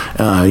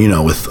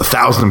 with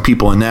 1,000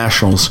 people in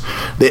nationals,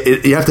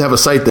 you have to have a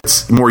site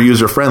that's more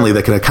user-friendly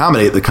that can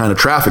accommodate the kind of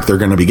traffic they're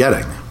going to be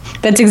getting.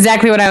 That's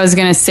exactly what I was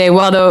going to say.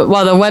 While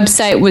the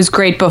website was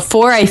great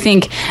before, I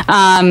think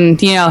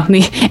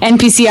the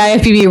NPC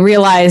IFBB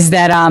realized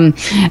that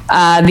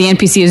the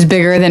NPC is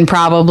bigger than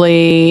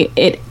probably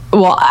it.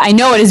 Well, I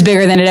know it is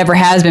bigger than it ever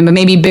has been, but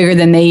maybe bigger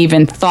than they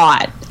even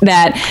thought.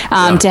 That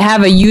to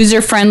have a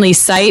user-friendly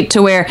site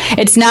to where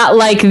it's not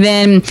like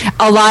then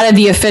a lot of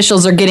the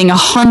officials are getting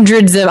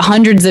hundreds of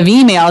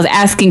emails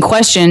asking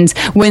questions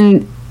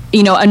when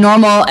a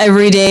normal,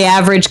 everyday,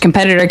 average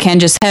competitor can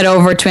just head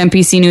over to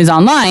NPC News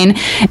Online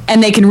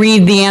and they can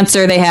read the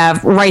answer they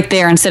have right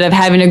there instead of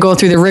having to go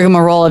through the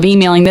rigmarole of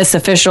emailing this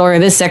official or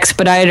this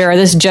expediter or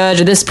this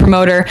judge or this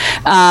promoter.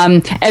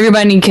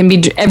 Everyone can be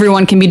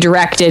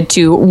directed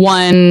to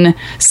one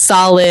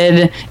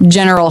solid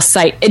general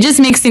site. It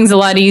just makes things a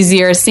lot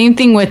easier. Same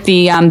thing with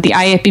the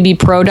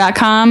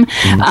IFBBpro.com.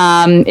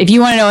 If you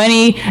want to know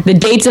the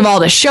dates of all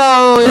the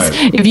shows,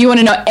 if you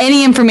want to know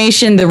any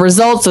information, the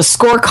results, the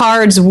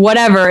scorecards,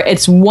 whatever.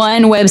 It's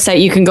one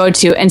website you can go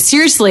to. And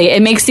seriously,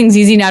 it makes things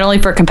easy not only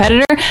for a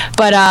competitor,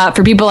 but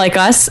for people like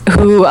us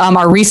who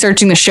are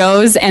researching the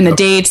shows and the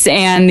dates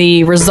and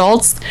the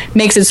results.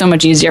 Makes it so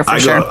much easier for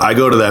sure. I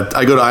go to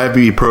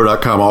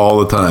ifbbpro.com all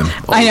the time.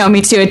 I know,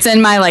 me too. It's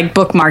in my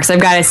bookmarks.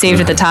 I've got it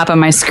saved at the top of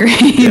my screen.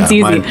 It's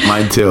easy.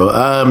 Mine too.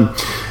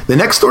 The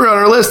next story on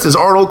our list is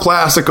Arnold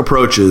Classic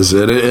approaches.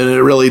 And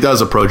it really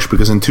does approach,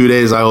 because in 2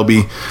 days I will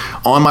be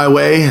on my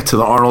way to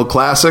the Arnold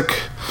Classic,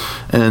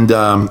 and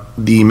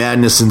the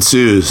madness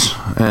ensues.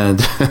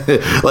 And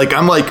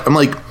I'm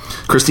like,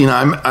 Christina,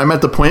 I'm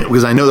at the point,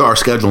 because I know our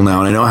schedule now,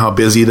 and I know how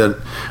busy that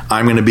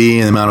I'm going to be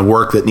and the amount of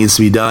work that needs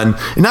to be done.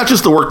 And not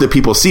just the work that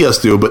people see us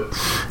do, but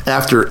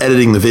after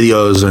editing the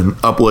videos and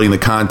uploading the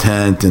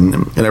content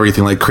and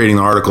everything, like creating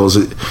the articles,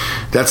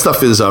 that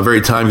stuff is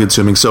very time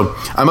consuming. So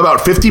I'm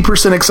about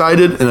 50%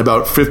 excited and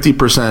about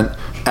 50%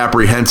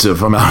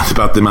 apprehensive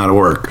about the amount of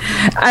work.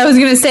 I was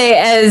going to say,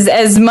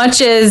 as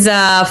much as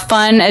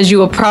fun as you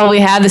will probably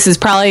have, this is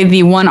probably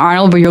the one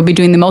Arnold where you'll be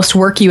doing the most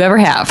work you ever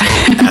have.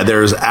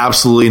 There's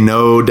absolutely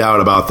no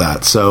doubt about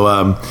that.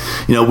 So,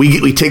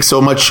 we take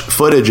so much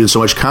footage and so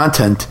much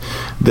content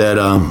that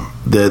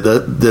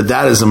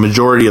that is a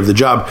majority of the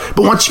job.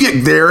 But once you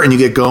get there and you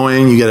get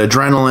going, you get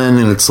adrenaline,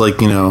 and it's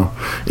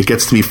it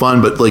gets to be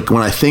fun. But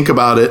when I think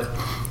about it,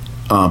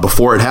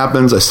 before it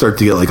happens, I start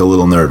to get a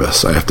little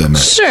nervous, I have to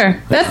admit. Sure.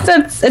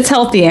 It's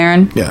healthy,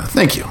 Aaron. Yeah,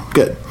 thank you.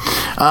 Good.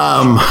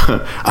 I'm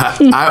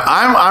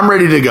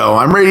ready to go.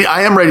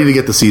 I am ready to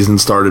get the season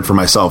started for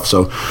myself.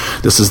 So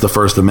this is the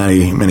first of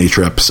many, many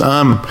trips.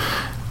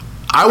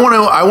 I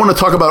want to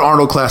talk about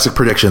Arnold Classic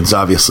predictions,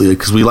 obviously,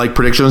 because we like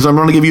predictions. I'm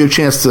going to give you a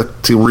chance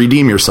to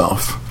redeem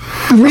yourself.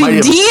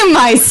 Redeem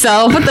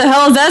myself? What the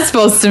hell is that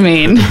supposed to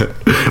mean?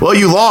 Well,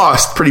 you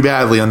lost pretty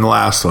badly on the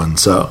last one,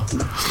 so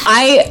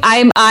I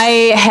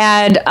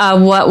had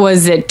what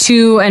was it,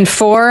 2 and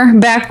 4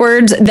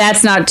 backwards?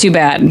 That's not too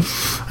bad.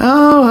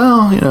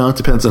 Oh well, it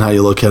depends on how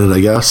you look at it, I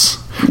guess.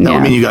 That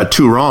would mean you got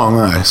 2 wrong,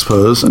 I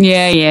suppose.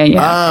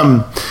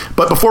 Yeah.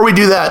 But before we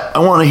do that, I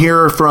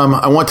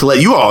want to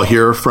let you all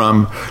hear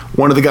from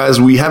one of the guys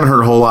we haven't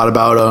heard a whole lot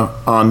about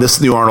on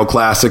this new Arnold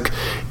Classic,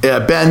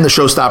 Ben the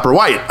Showstopper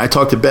White. I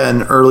talked to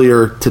Ben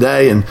earlier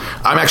today, and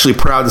I'm actually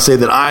proud to say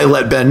that I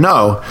let Ben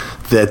know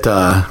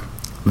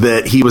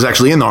that he was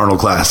actually in the Arnold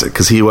Classic,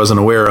 because he wasn't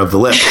aware of the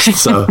list.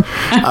 So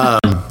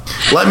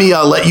let me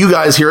let you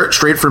guys hear it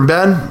straight from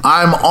Ben.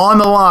 I'm on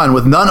the line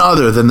with none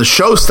other than the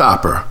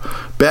Showstopper,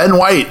 Ben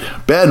White.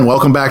 Ben,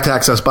 welcome back to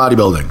Access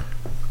Bodybuilding.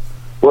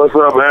 What's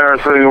up,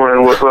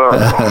 Aaron? What's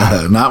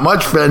up? Not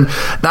much, Ben.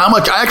 Not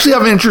much. I actually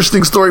have an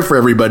interesting story for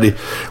everybody.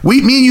 Me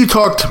and you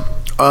talked,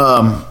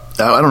 I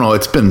don't know,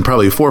 it's been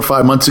probably 4 or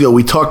 5 months ago.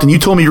 We talked, and you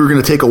told me you were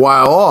going to take a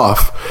while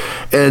off.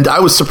 And I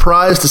was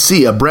surprised to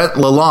see Brent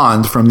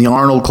Lalonde from the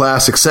Arnold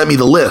Classic sent me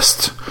the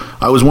list.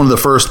 I was one of the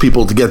first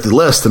people to get the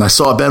list, and I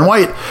saw Ben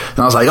White, and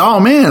I was like, oh,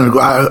 man,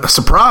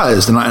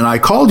 surprised. And I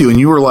called you, and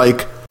you were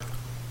like,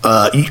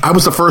 I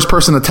was the first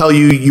person to tell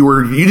you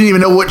you didn't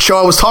even know what show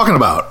I was talking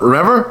about.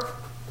 Remember?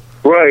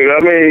 Right. I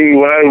mean,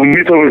 when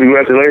you told me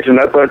congratulations,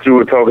 I thought you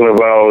were talking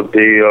about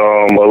the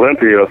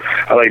Olympia.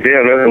 I was like,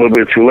 damn, that's a little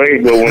bit too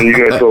late. But when you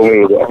guys told me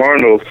it was the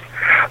Arnold's,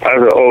 I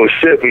said, oh,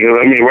 shit, because,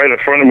 right in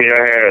front of me,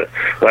 I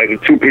had,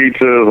 2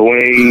 pizzas,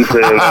 wings,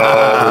 and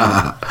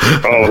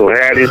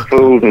Hattie's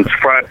foods and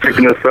fried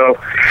chicken and stuff.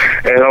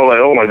 And I was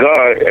like, oh, my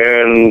God.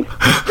 And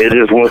it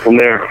just went from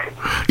there.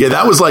 Yeah,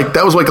 that was like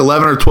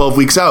 11 or 12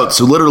 weeks out.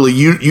 So literally,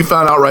 you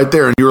found out right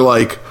there, and you were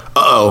like,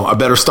 uh-oh, I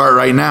better start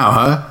right now,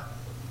 huh?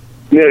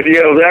 Yeah,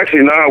 it was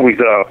actually 9 weeks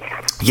out.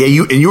 Yeah,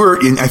 you were.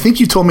 I think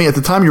you told me at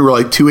the time you were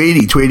like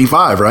 280,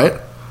 285, right?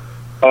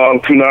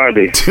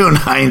 290.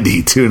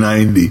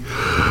 290.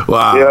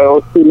 Wow. Yeah, I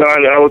was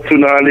 290. I was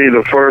 290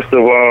 the 1st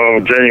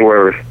of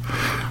January.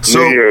 So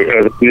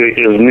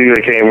New Year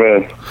came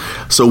in.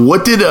 So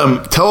what did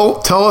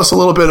tell us a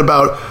little bit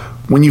about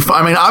when you?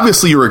 I mean,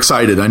 obviously you were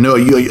excited. I know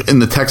you in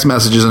the text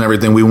messages and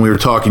everything when we were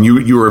talking.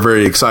 You were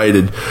very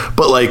excited,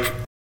 but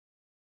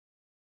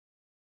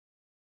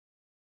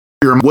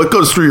what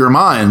goes through your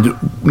mind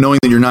knowing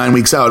that you're 9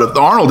 weeks out?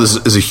 Arnold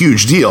is a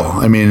huge deal.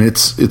 I mean,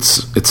 it's. To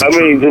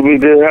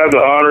have the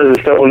honor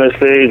to step on that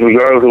stage,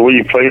 regardless of where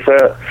you place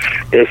at,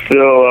 it's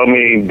still.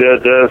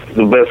 That's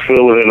the best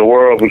feeling in the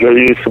world, because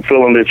it's a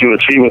feeling that you're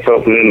achieving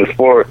something in the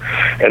sport,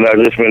 and not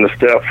just being a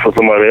step for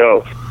somebody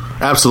else.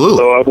 Absolutely.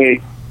 So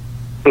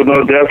So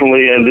no,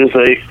 definitely, and this,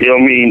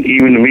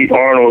 even to meet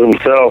Arnold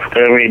himself,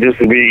 just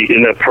to be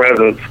in that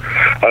presence,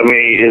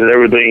 is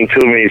everything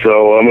to me.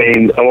 So, I'm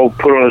gonna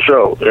put on a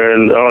show,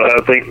 and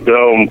I think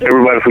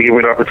everybody for giving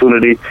me the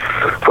opportunity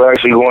for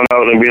actually going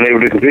out and being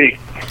able to compete.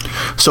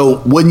 So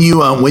when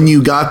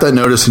you got that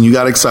notice and you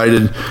got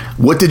excited,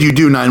 what did you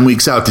do 9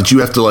 weeks out? Did you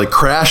have to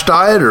crash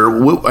diet,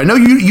 or I know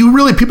you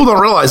really, people don't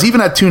realize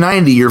even at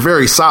 290 you're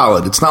very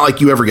solid. It's not like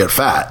you ever get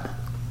fat.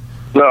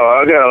 No,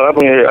 I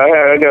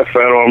got fat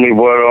on me,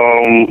 but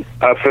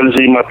I finished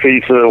eating my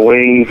pizza,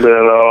 wings,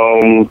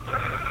 and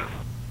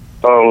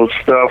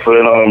stuff,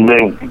 and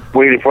then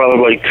waited probably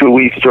like 2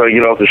 weeks to try to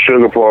get off the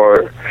sugar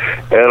part,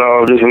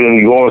 and just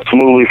been going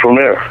smoothly from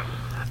there.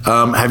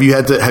 Have you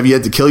had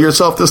to kill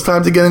yourself this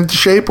time to get into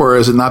shape, or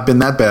has it not been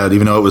that bad,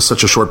 even though it was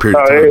such a short period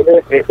of time?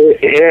 It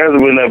hasn't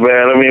been that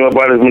bad. I mean, my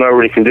body's been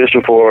already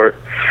conditioned for it,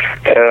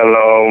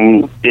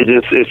 and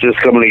it's just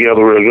coming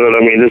together real good.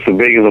 I mean, this is the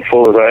biggest and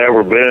fullest I've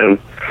ever been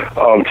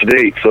to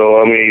date.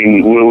 So, I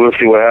mean, we'll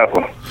see what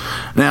happens.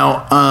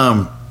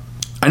 Now,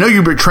 I know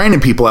you've been training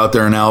people out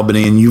there in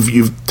Albany, and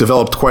you've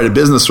developed quite a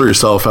business for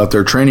yourself out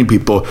there training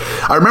people.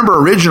 I remember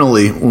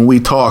originally when we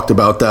talked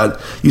about that,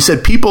 you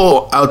said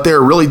people out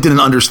there really didn't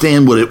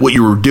understand what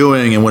you were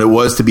doing and what it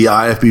was to be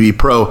IFBB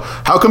Pro.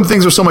 How come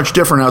things are so much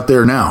different out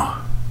there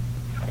now?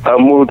 I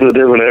moved to a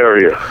different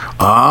area.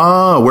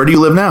 Ah, where do you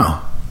live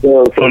now?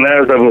 So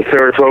now I'm in the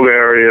Saratoga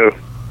area,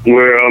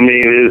 where, I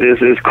mean,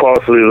 it's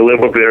costly to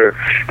live up there,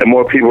 and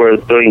more people are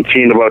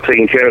keen about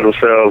taking care of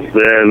themselves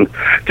than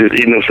just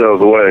eating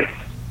themselves away.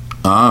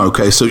 Ah,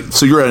 okay.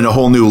 So you're in a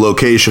whole new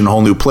location, a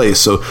whole new place.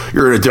 So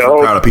you're in a different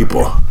crowd of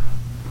people.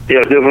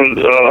 Yeah, different,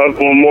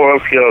 more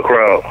upscale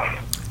crowd.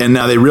 And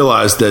now they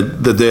realize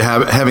that they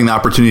having the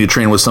opportunity to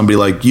train with somebody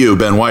like you,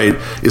 Ben White,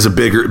 is a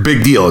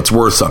big deal. It's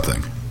worth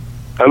something.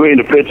 I mean,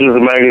 the pictures, the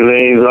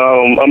magazines.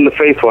 I'm the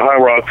face for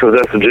High Rock, because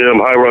that's the gym.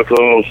 High Rock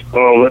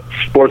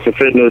sports and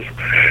fitness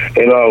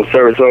in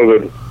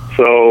Saratoga.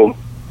 So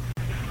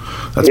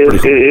that's pretty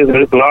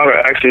cool. It's an honor,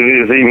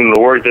 actually, even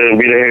to work there and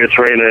be the head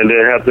trainer and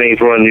then have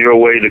things run your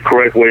way, the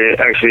correct way,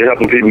 actually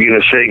helping people get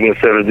in shape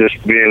instead of just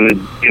being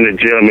in the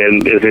gym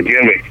and it's a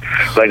gimmick,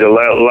 like a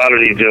lot of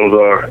these gyms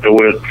are,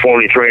 with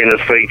phony trainers,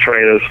 fake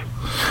trainers.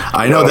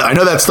 I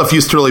know that stuff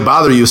used to really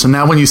bother you. So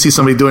now when you see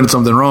somebody doing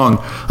something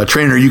wrong, a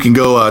trainer, you can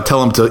go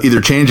tell them to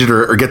either change it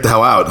or get the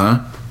hell out,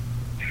 huh?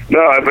 No,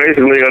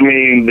 basically, I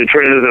mean, the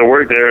trainers that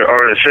work there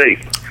are in shape.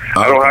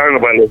 I don't hire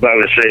nobody that's not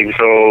in shape,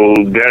 so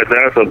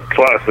that's a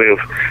plus. If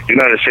you're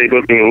not in shape,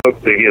 you can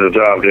look to get a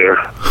job there.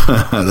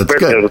 That's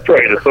especially good. as a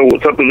trainer. So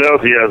something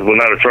else, yes, but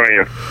not a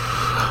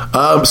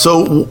trainer.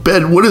 So,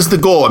 Ben, what is the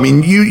goal? I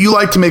mean, you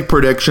like to make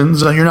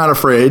predictions. You're not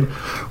afraid.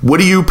 What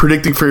are you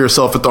predicting for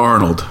yourself at the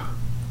Arnold?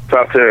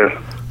 Top 10.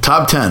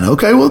 Top 10.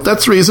 Okay, well,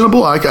 that's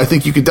reasonable. I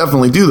think you could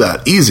definitely do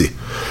that. Easy.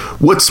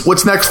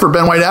 What's next for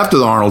Ben White after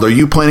the Arnold? Are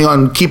you planning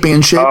on keeping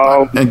in shape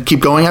and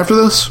keep going after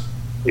this?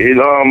 I'm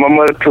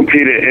going to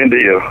compete in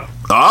India.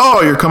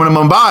 Oh, you're coming to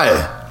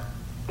Mumbai.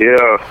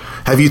 Yeah.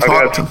 Have you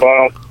talked?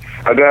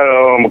 I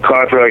got a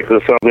contract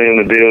or something in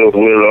the deal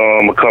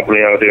with a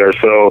company out there,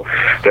 so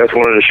that's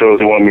one of the shows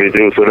they want me to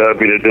do. So that'll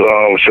be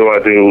the show I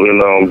do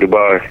in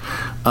Dubai.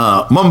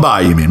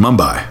 Mumbai, you mean?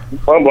 Mumbai,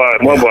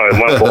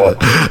 my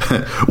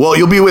fault. Well,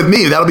 you'll be with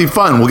me. That'll be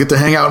fun. We'll get to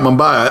hang out in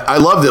Mumbai. I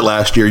loved it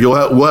last year.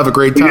 We'll have a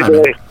great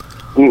time.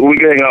 We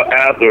can hang out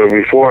after,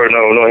 before.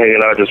 No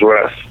hanging out, just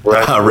rest.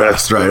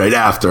 Right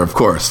after, of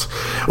course.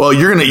 Well,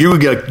 you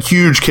would get a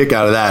huge kick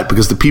out of that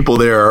because the people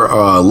there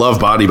love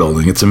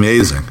bodybuilding. It's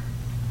amazing.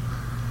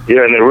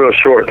 Yeah, and they're real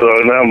short, so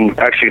I'm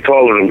actually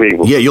taller than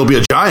people. Yeah, you'll be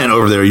a giant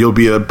over there. You'll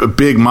be a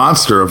big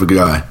monster of a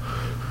guy.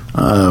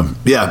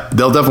 Yeah,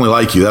 they'll definitely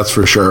like you. That's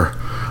for sure.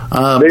 They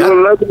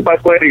will love my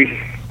lady.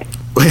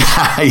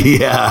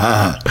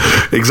 Yeah,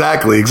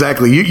 exactly.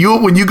 You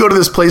when you go to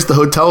this place, the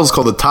hotel is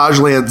called the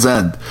Tajland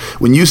Zen.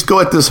 When you go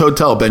at this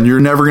hotel, Ben,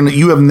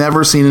 you have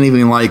never seen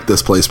anything like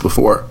this place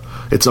before.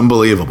 It's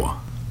unbelievable.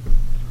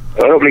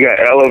 I hope they got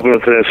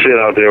elephants and shit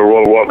out there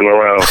walking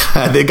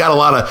around. They got a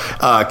lot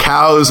of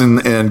cows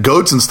and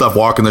goats and stuff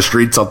walking the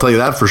streets. I'll tell you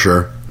that for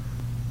sure.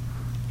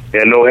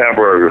 And no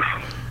hamburgers.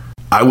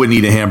 I wouldn't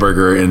eat a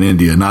hamburger in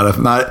India. Not if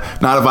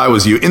I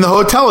was you. In the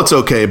hotel, it's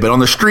okay, but on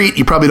the street,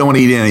 you probably don't want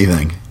to eat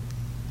anything.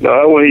 No,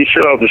 I wouldn't eat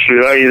shit off the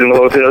street. I eat in the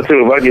hotel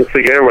too. If I get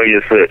sick, everybody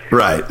gets sick.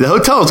 Right. The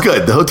hotel is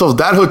good.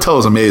 That hotel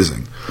is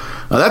amazing.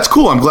 That's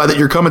cool. I'm glad that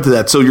you're coming to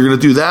that. So you're going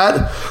to do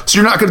that. So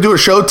you're not going to do a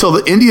show till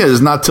India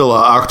is not till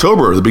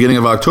October, the beginning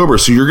of October.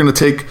 So you're going to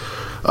take.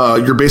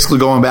 You're basically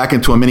going back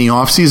into a mini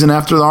off season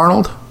after the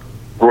Arnold.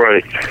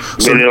 Right.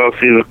 Mini off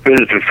season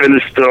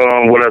finished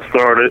what I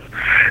started,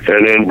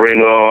 and then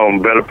bring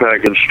better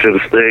package to the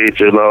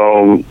stage in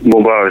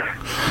Mumbai.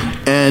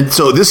 And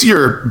so this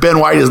year, Ben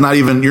White is not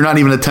even. You're not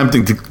even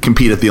attempting to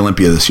compete at the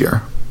Olympia this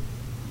year.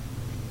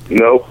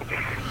 Nope.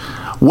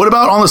 What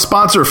about on the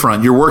sponsor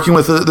front? You're working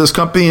with this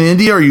company in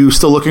India, or are you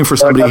still looking for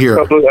somebody here?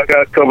 I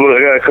got a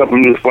couple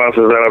new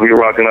sponsors that I'll be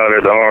rocking out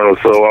at the Arnold,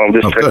 so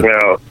just check me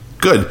out.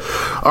 Good.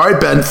 All right,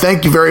 Ben,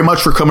 thank you very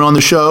much for coming on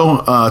the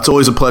show. It's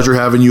always a pleasure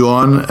having you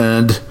on,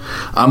 and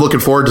I'm looking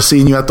forward to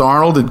seeing you at the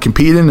Arnold and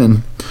competing,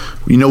 and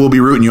we'll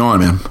be rooting you on,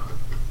 man.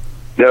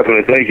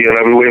 Definitely, thank you, and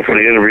I'll be waiting for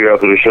the interview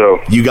after the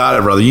show. You got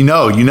it, brother. You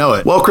know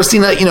it. Well,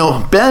 Christina,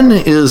 Ben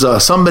is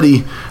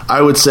somebody,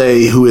 I would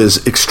say, who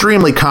is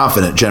extremely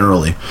confident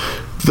generally.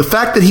 The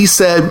fact that he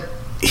said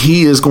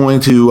he is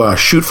going to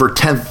shoot for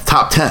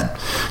top 10,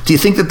 do you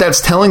think that that's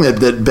telling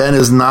that Ben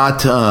is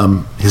not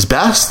his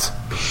best?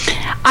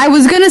 I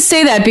was going to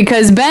say that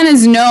because Ben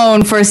is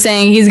known for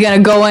saying he's going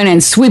to go in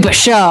and sweep a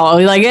show.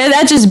 Like,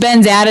 that's just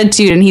Ben's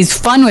attitude, and he's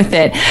fun with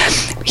it.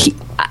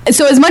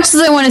 So as much as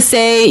I want to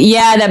say,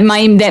 yeah, that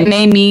may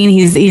mean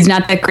he's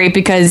not that great,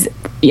 because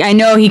I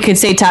know he could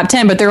say top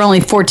 10, but there are only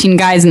 14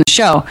 guys in the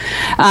show.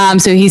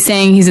 So he's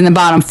saying he's in the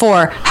bottom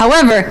 4.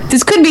 However,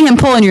 this could be him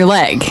pulling your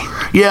leg.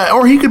 Yeah,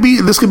 or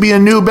this could be a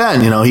new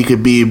Ben. He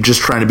could be just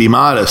trying to be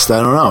modest.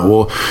 I don't know.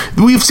 Well,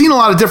 we've seen a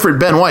lot of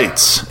different Ben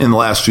Whites in the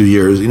last few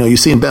years. You've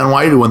seen Ben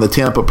White, who won the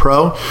Tampa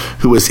Pro,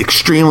 who was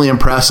extremely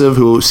impressive,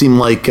 who seemed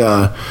like,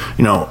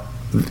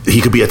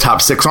 he could be a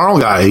top 6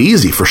 Arnold guy,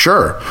 easy, for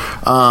sure,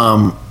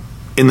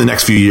 in the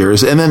next few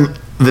years. And then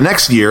the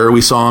next year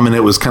we saw him, and it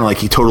was kind of like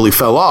he totally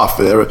fell off.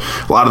 A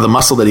lot of the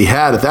muscle that he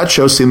had at that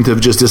show seemed to have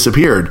just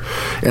disappeared.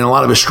 And a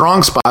lot of his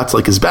strong spots,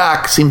 like his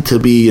back, seemed to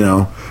be,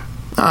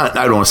 I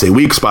don't want to say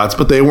weak spots,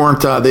 but they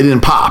weren't, they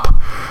didn't pop.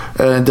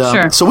 And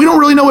sure. So we don't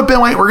really know what Ben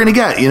White we're going to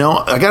get.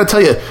 I got to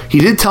tell you, he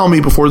did tell me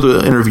before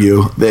the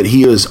interview that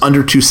he is under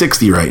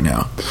 260 right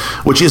now,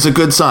 which is a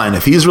good sign.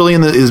 If he's really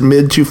in his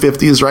mid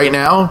 250s right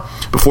now,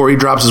 before he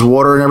drops his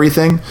water and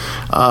everything,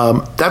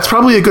 that's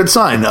probably a good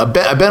sign. A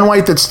Ben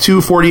White that's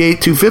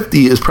 248,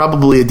 250 is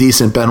probably a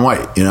decent Ben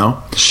White.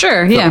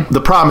 Sure, yeah.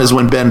 The problem is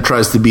when Ben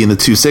tries to be in the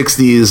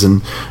 260s,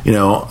 and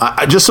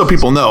I just so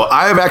people know,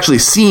 I have actually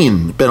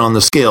seen Ben on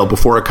the scale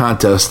before a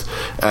contest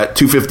at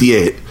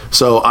 258.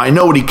 So I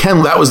know what he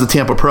can. That was the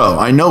Tampa Pro.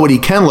 I know what he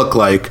can look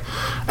like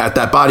at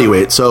that body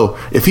weight. So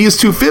if he is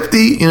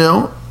 250,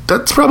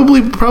 that's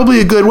probably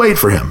a good weight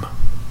for him.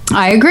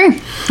 I agree.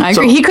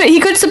 So, he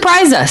could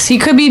surprise us. He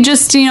could be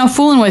just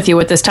fooling with you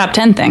with this top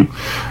 10 thing.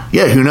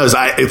 Yeah, who knows?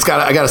 I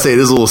got to say, it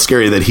is a little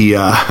scary that he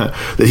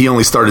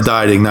only started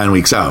dieting 9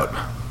 weeks out.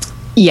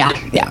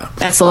 Yeah,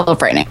 that's a little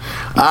frightening.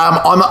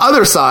 On the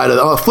other side,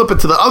 I'll flip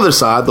it to the other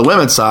side, the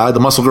women's side, the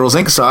Muscle Girls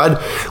Inc. side.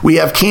 We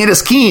have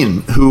Candice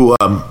Keen, who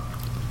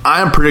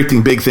I am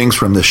predicting big things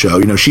from this show.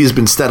 She's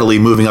been steadily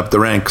moving up the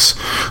ranks.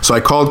 So I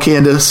called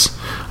Candice.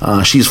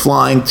 She's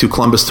flying to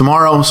Columbus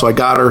tomorrow. So I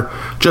got her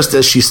just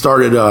as she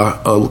started,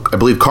 I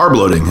believe, carb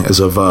loading as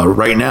of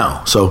right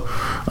now. So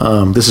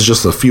this is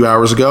just a few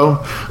hours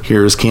ago.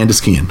 Here's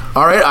Candice Keen.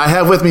 All right, I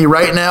have with me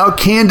right now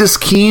Candice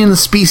Keen,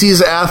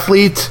 species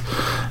athlete,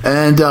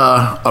 and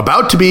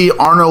about to be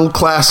Arnold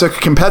Classic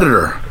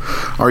competitor.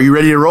 Are you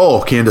ready to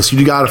roll, Candice?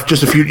 You got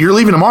just a few. You're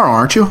leaving tomorrow,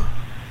 aren't you?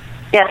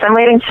 Yes, I'm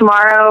leaving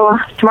tomorrow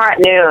at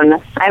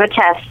noon. I have a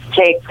test to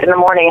take in the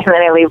morning, and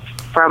then I leave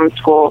from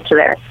school to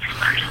there.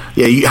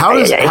 Yeah, how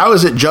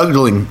is it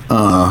juggling?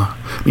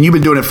 You've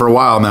been doing it for a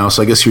while now,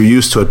 so I guess you're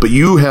used to it. But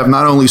you have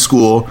not only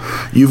school,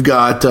 you've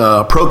got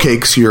Pro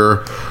Cakes.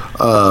 Your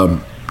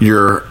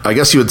I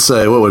guess you would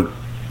say, what would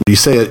you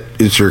say?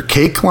 It's your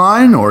cake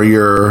line or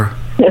your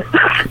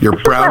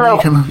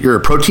brownie? Your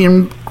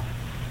protein.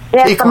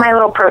 Yeah, so my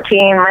little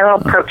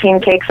protein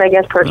cakes, I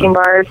guess, protein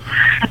bars.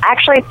 I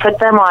actually put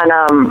them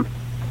on,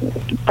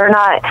 they're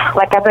not,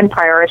 I've been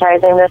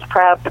prioritizing this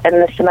prep in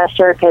this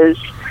semester because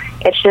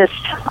it's just,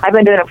 I've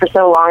been doing it for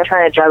so long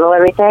trying to juggle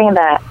everything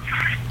that,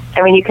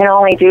 you can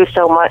only do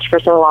so much for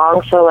so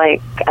long. So,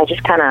 I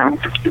just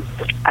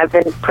I've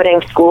been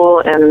putting school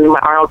and my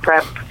Arnold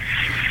prep,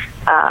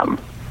 at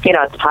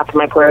the top of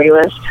my priority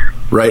list.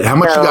 Right. How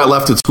much you got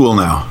left at school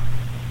now?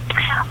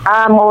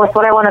 Well, with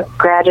what I want to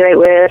graduate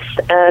with,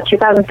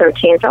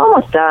 2013, so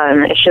almost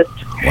done. It's just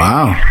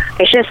wow.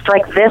 It's just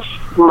this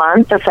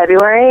month of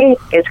February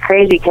is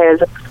crazy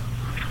because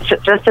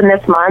just in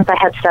this month I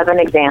had 7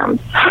 exams.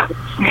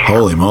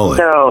 Holy moly!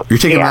 So you're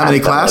taking how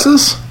many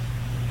classes?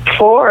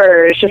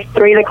 4. It's just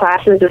 3 of the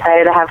classes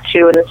decided to have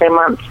 2 in the same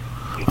month.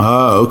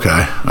 Oh,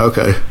 okay.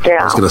 Yeah.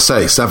 I was going to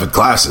say 7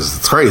 classes.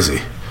 It's crazy.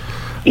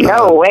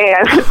 No way.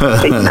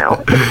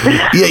 No.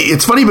 Yeah,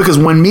 it's funny because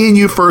when me and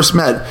you first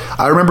met,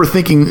 I remember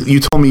thinking, you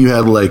told me you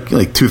had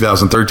like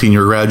 2013 you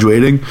were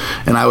graduating,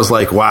 and I was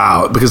like,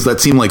 wow, because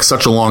that seemed like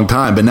such a long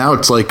time. But now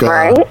it's like,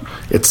 right?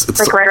 It's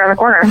right around the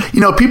corner.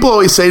 People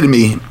always say to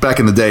me back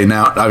in the day,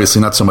 now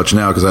obviously not so much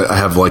now because I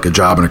have a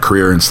job and a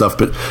career and stuff,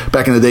 but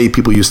back in the day,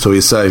 people used to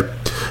always say,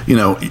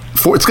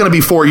 it's going to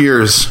be 4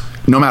 years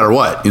no matter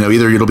what.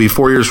 Either it'll be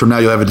 4 years from now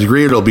you'll have a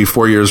degree, or it'll be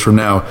 4 years from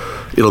now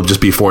it'll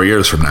just be 4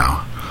 years from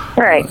now.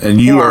 Right. And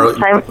you are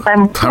time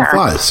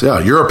flies. Yeah,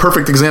 you're a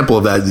perfect example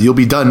of that. You'll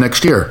be done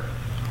next year.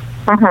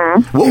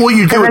 Mm-hmm. What will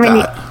you do with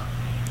that?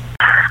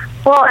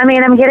 Well, I'm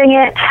getting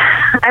it.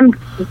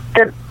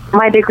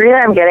 My degree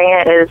that I'm getting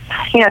it is,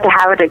 to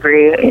have a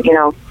degree,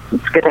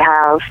 it's good to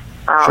have.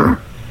 Sure.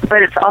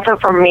 But it's also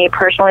for me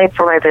personally,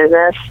 for my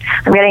business.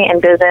 I'm getting it in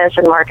business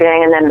and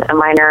marketing, and then a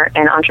minor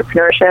in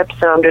entrepreneurship.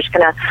 So I'm just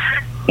gonna,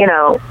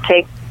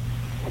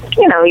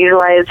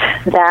 utilize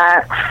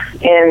that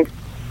and.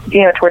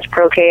 Towards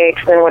Pro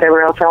Cakes and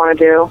whatever else I want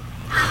to do.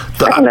 I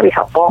think that'd be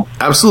helpful.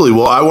 Absolutely.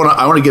 Well, I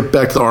want to get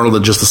back to Arnold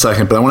in just a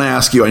second, but I want to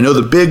ask you. I know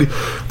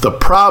the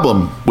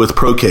problem with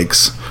Pro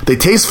Cakes. They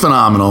taste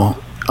phenomenal.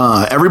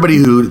 Everybody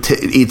who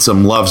eats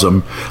them loves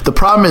them. The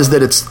problem is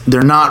that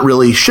they're not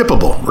really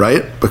shippable,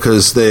 right?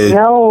 Because they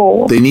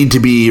need to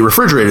be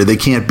refrigerated. They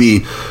can't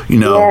be,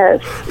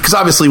 because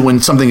obviously when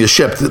something is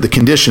shipped, the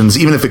conditions,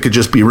 even if it could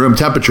just be room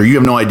temperature, you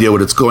have no idea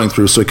what it's going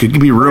through, so it could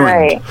be ruined.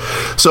 Right.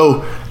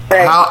 So.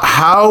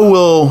 How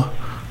will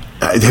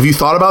Have you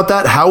thought about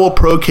that? How will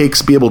pro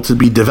cakes be able to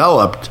be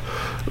developed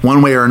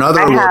one way or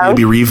another? Will they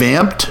be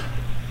revamped?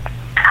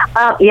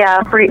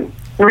 Yeah,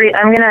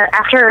 I'm gonna,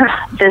 after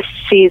this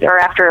season, or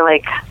after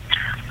like,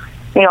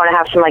 when I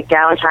have some like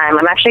downtime,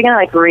 I'm actually gonna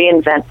like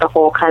reinvent the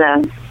whole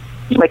kind of,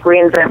 like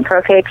reinvent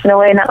pro cakes in a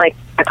way, not like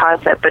a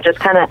concept, but just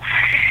kind of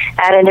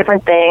add in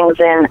different things.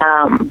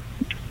 And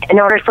in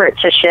order for it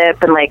to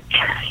ship and like,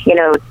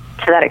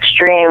 to that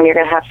extreme,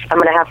 I'm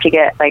gonna have to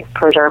get like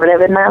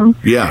preservative in them.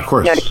 Yeah, of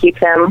course. To keep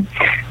them.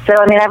 So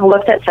I've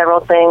looked at several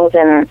things,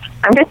 and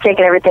I'm just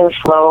taking everything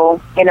slow,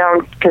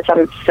 because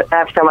I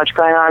have so much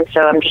going on.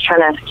 So I'm just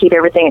trying to keep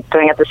everything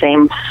going at the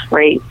same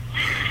rate.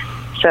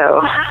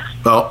 So,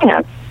 well,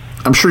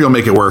 I'm sure you'll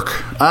make it work.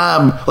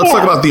 Let's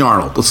talk about the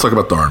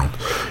Arnold.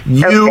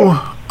 You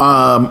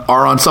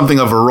are on something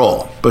of a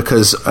roll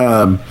because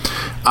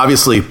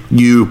obviously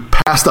you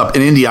passed up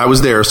in India. I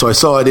was there, so I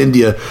saw at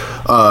India.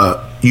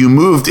 You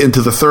moved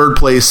into the third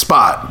place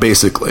spot,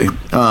 basically.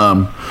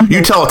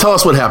 You tell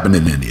us what happened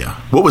in India.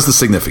 What was the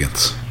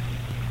significance?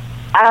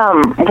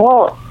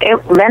 Well,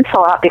 it meant a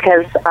lot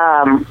because,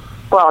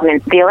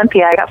 the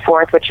Olympia, I got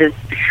fourth, which is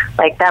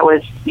like, that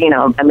was,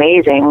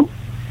 amazing.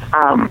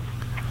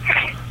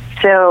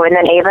 So, and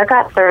then Ava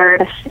got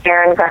third,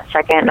 Erin got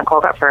second,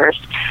 Nicole got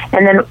first.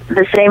 And then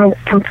the same,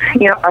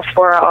 us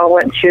four all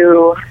went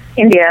to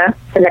India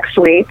the next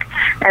week.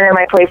 And then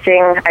my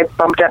placing, I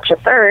bumped up to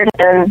third,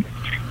 and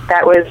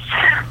that was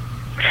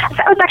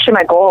actually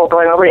my goal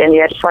going over to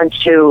India. I just wanted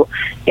to,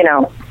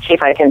 see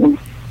if I can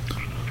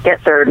get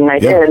third, and I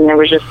did, and it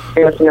was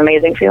an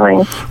amazing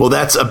feeling. Well,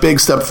 that's a big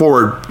step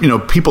forward.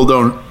 People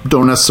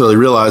don't necessarily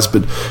realize,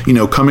 but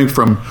coming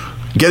from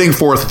getting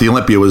fourth at the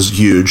Olympia was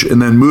huge,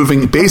 and then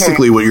moving,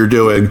 basically what you're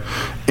doing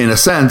in a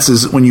sense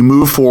is when you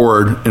move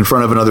forward in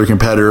front of another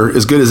competitor,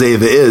 as good as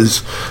Ava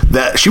is,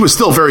 that she was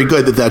still very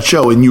good at that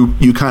show, and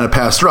you kind of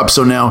passed her up.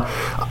 So now,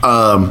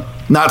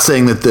 not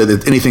saying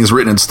that anything's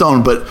written in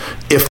stone, but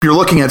if you're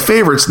looking at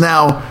favorites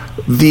now,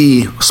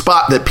 the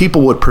spot that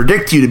people would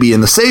predict you to be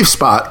in, the safe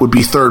spot, would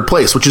be third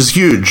place, which is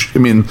huge. I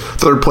mean,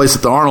 third place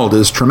at the Arnold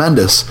is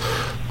tremendous.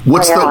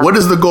 What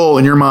is the goal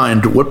in your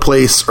mind? What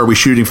place are we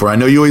shooting for? I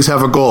know you always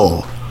have a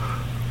goal.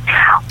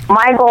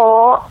 My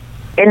goal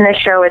in this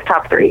show is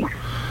top 3.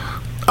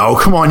 Oh,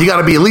 come on. You got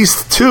to be at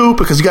least 2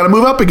 because you got to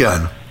move up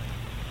again.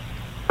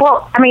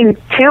 Well, 2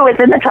 is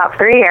in the top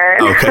 3 here.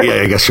 Okay,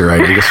 yeah, I guess you're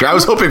right. I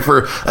was hoping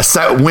for a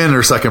set win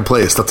or second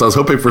place. I was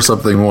hoping for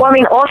something more. Well,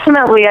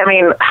 ultimately,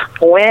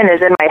 win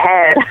is in my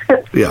head.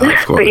 Yeah,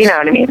 of course. But you know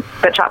what I mean.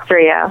 But top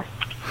 3, yeah.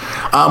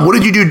 What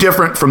did you do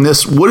different from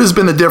this? What has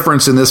been the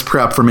difference in this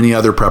prep from any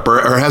other prep,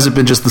 or has it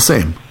been just the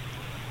same?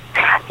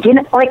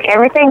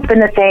 Everything's been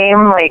the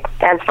same,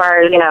 as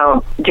far as,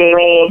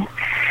 Jamie,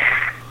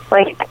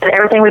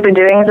 everything we've been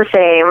doing is the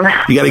same.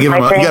 You got to give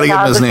him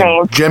his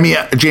name.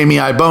 Jamie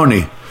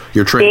Iboni,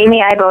 your trainer.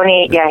 Jamie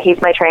Iboni, yeah,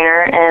 he's my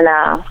trainer,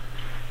 and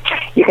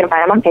you can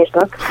find him on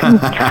Facebook.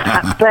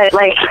 But,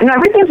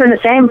 everything's been the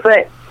same,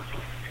 but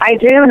I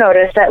do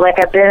notice that,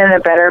 I've been in a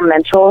better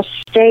mental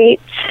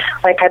state.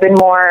 I've been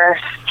more,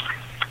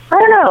 I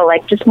don't know,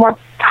 just more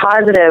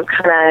positive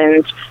kind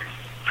of,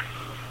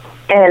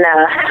 and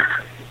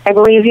I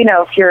believe,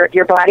 if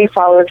your body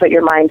follows what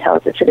your mind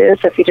tells it to do.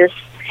 So if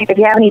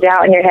you have any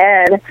doubt in your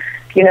head,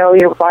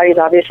 your body's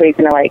obviously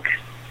going to,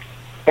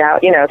 doubt,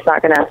 it's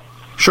not going to.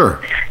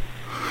 Sure.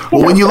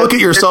 Well, when you look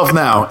at yourself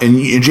now,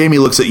 and Jamie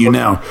looks at you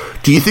now,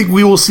 do you think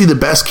we will see the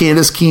best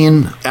Candice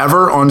Keen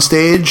ever on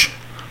stage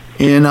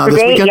in this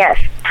weekend? Yes.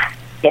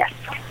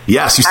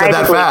 Yes, you said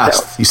that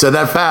fast. So. You said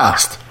that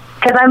fast.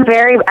 Because I'm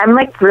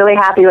really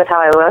happy with how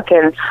I look,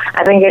 and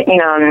I think,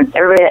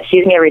 everybody that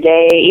sees me every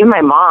day, even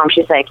my mom,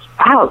 she's like,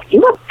 wow, you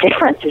look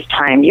different this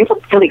time. You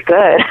look really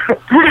good.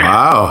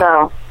 Wow.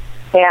 So,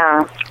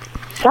 yeah.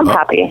 So I'm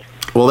happy.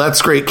 Well,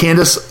 that's great.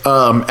 Candice,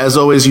 as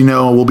always,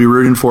 we'll be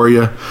rooting for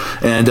you.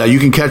 And you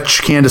can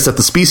catch Candice at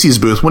the Species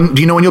booth.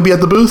 Do you know when you'll be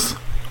at the booth?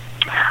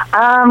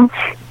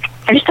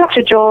 I just talked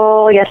to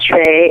Joel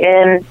yesterday,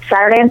 and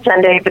Saturday and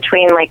Sunday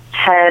between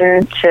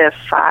 10 to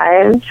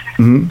 5.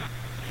 Mm-hmm.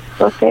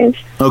 Those days.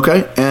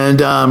 Okay. And,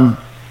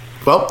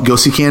 go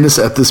see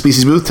Candice at the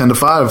Species booth, 10 to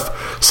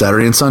 5,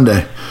 Saturday and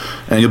Sunday.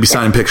 And you'll be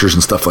signing pictures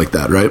and stuff like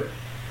that, right?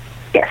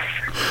 Yes.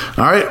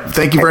 All right.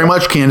 Thank you very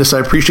much, Candice. I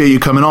appreciate you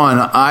coming on.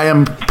 I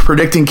am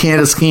predicting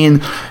Candice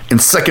Keen in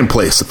second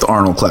place at the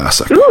Arnold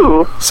Classic.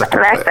 Ooh, second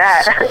I like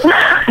place.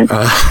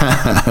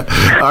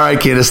 That. All right,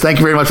 Candice. Thank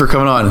you very much for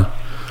coming on. All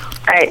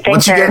right.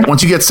 Thanks,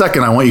 once you get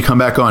second, I want you to come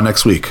back on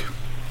next week.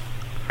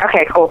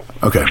 Okay, cool.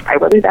 Okay. I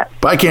will do that.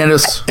 Bye,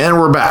 Candice. And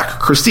we're back.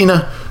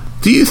 Christina,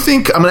 do you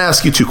think, I'm going to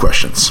ask you 2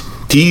 questions.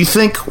 Do you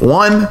think,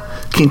 1,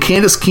 can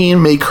Candice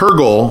Keen make her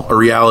goal a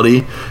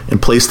reality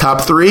and place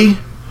top 3?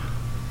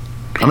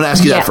 I'm going to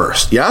ask you that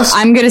first. Yes?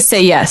 I'm going to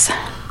say yes.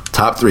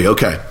 Top 3,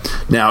 okay.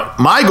 Now,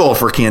 my goal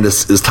for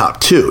Candice is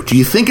top 2. Do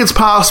you think it's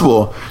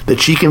possible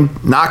that she can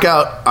knock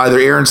out either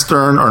Erin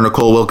Stern or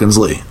Nicole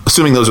Wilkins-Lee,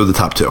 assuming those are the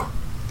top 2?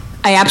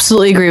 I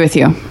absolutely agree with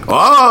you.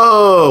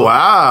 Oh,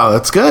 wow.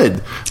 That's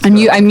good.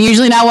 I'm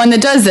usually not one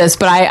that does this,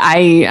 but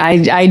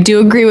I do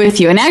agree with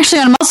you. And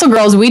actually on Muscle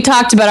Girls, we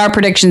talked about our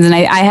predictions, and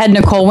I had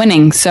Nicole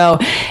winning. So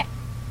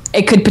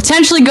it could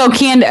potentially go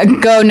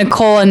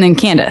Nicole and then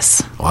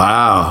Candace.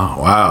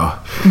 Wow.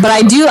 But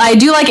I do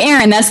like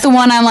Erin. That's the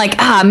one I'm like,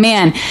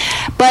 man.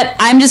 But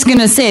I'm just going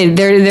to say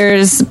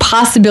there's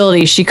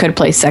possibility she could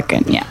play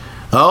second. Yeah.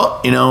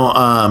 Oh,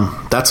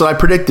 that's what I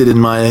predicted in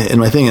my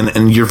thing,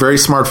 and you're very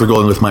smart for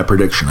going with my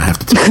prediction, I have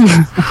to tell you.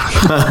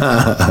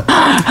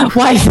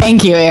 Why,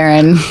 thank you,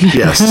 Erin.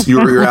 Yes,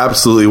 you're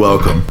absolutely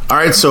welcome. All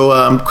right,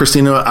 so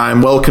Christina,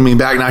 I'm welcoming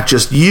back not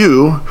just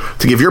you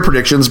to give your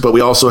predictions, but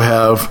we also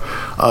have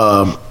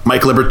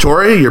Mike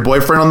Liberatore, your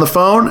boyfriend, on the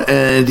phone,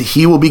 and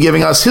he will be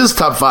giving us his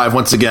top 5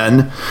 once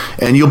again,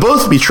 and you'll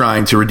both be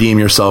trying to redeem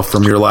yourself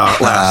from your last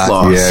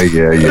loss.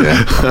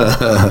 Yeah.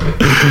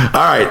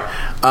 All right.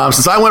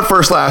 Since I went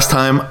first last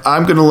time,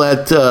 I'm going to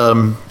let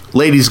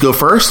ladies go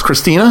first.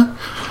 Christina,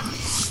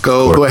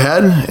 go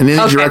ahead in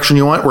any direction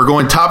you want. We're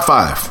going top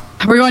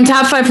 5. We're going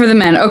top 5 for the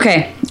men.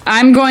 Okay.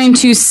 I'm going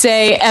to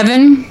say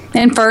Evan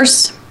in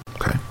first.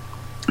 Okay.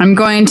 I'm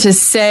going to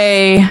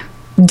say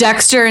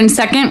Dexter in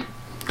second.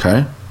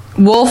 Okay.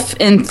 Wolf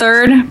in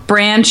third.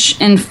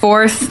 Branch in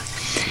fourth.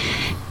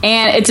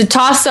 And it's a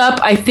toss-up,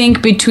 I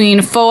think, between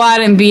Fouad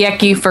and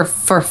Bieki for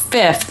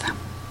fifth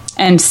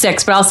and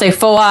sixth. But I'll say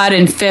Fouad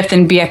in fifth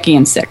and Bieki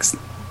in sixth.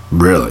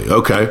 Really?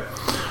 Okay.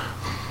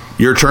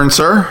 Your turn,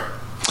 sir.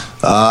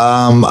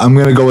 I'm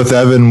going to go with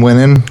Evan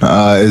winning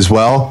as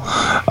well.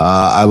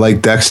 I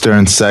like Dexter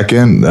in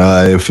second,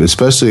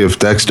 especially if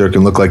Dexter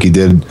can look like he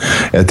did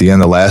at the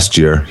end of last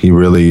year. He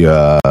really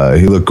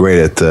he looked great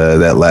at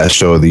that last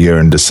show of the year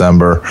in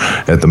December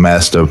at the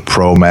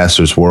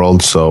Masters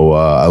World. So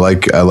I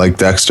like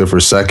Dexter for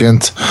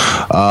second.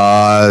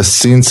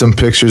 Seen some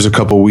pictures a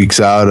couple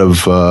weeks out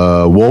of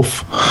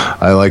Wolf.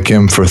 I like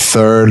him for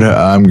third.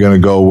 I'm going to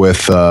go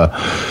with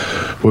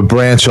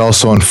Branch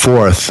also in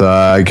fourth.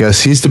 I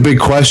guess he's the big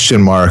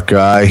question mark.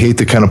 I hate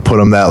to kind of put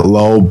him that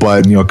low,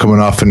 but coming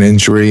off an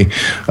injury,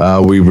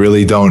 we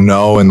really don't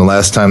know. And the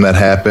last time that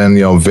happened,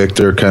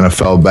 Victor kind of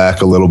fell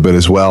back a little bit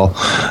as well.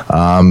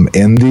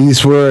 And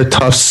these were a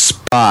tough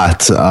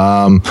spot.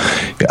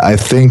 I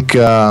think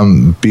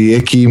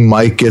Bieki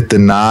might get the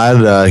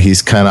nod.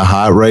 He's kind of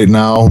hot right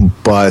now,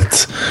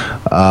 but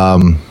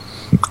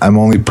I'm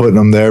only putting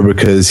him there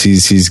because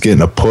he's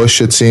getting a push,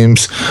 it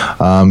seems.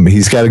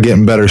 He's got to get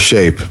in better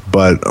shape,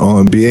 but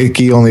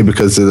Bieki only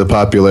because of the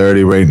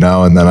popularity right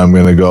now. And then I'm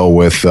going to go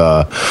with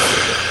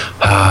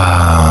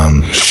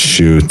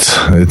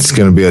it's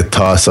going to be a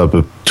toss-up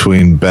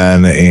between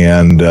Ben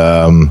and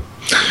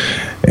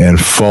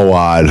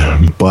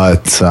Fouad,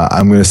 but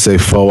I'm going to say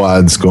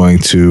Fouad's going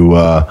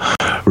to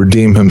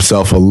redeem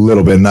himself a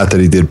little bit. Not that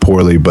he did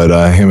poorly, but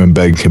him and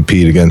Ben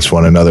compete against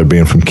one another,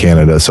 being from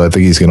Canada. So I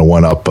think he's going to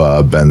one up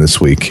Ben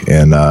this week,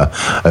 and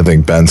I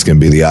think Ben's going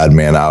to be the odd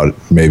man out,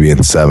 maybe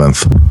in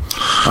seventh.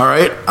 All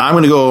right, I'm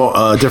going to go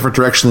a different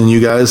direction than you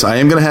guys. I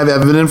am going to have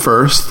Evan in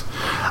first.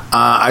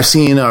 I've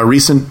seen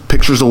recent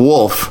pictures of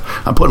Wolf.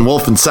 I'm putting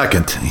Wolf in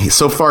second.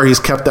 So far, he's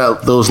kept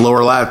out those lower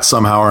lats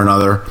somehow or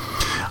another.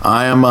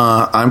 I'm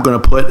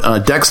going to put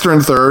Dexter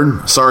in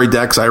third. Sorry,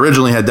 Dex. I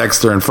originally had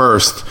Dexter in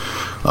first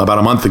about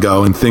a month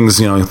ago, and things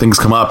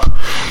come up.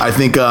 I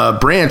think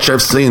Branch,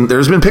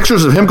 there's been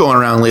pictures of him going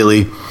around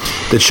lately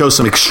that show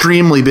some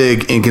extremely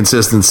big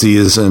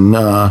inconsistencies and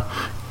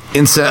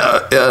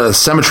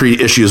symmetry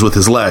issues with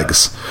his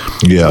legs.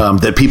 Yeah,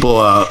 that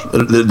people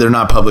they're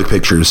not public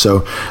pictures.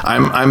 So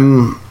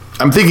I'm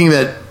thinking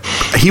that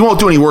he won't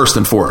do any worse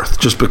than fourth,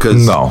 just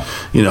because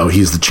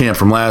he's the champ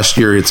from last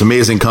year. It's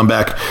amazing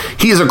comeback.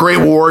 He's a great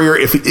warrior.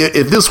 If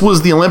this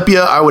was the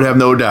Olympia, I would have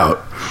no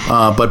doubt.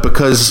 But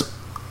because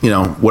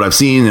what I've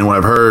seen and what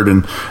I've heard,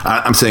 and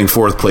I'm saying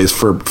fourth place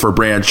for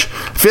Branch.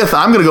 Fifth,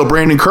 I'm going to go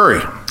Brandon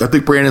Curry. I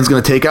think Brandon's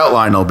going to take out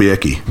Lionel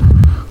Bieki.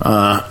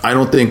 I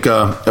don't think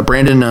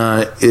Brandon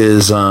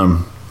is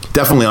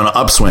definitely on an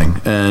upswing,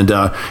 and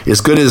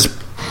as good as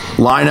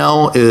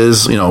Lionel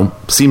is,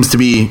 seems to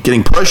be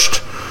getting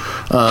pushed.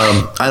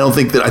 I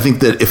think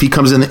that if he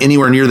comes in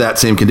anywhere near that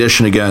same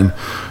condition again,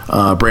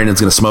 Brandon's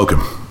going to smoke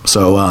him.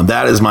 So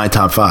that is my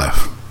top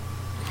 5.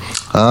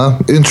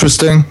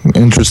 Interesting,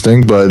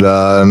 but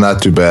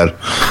not too bad.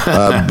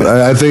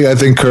 I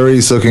think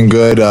Curry's looking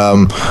good,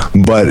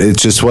 but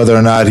it's just whether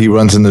or not he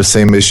runs into the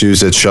same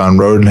issues that Sean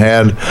Roden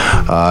had,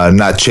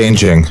 not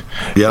changing.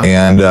 Yeah.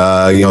 And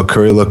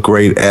Curry looked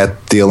great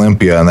at the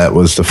Olympia, and that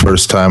was the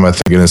first time I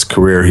think in his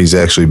career he's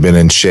actually been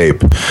in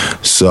shape.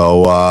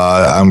 So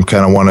I'm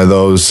kind of one of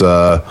those.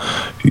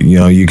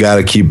 you got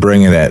to keep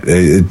bringing it.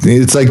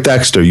 It's like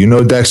Dexter.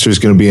 Dexter's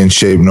going to be in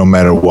shape no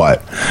matter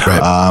what.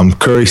 Right.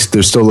 Curry,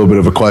 there's still a little bit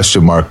of a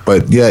question mark,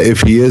 but yeah,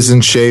 if he is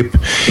in shape,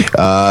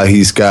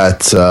 he's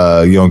got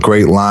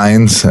great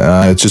lines.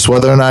 It's just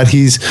whether or not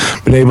he's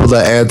been able to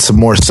add some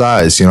more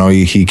size.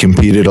 He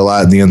competed a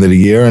lot at the end of the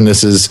year, and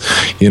this is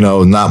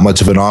not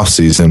much of an off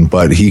season,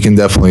 but he can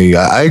definitely.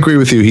 I agree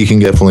with you. He can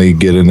definitely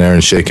get in there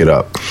and shake it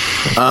up.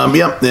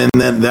 Yep, and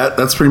then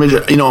that's pretty much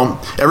it.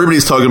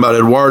 Everybody's talking about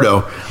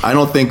Eduardo. I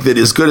don't think that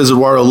as good as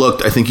Eduardo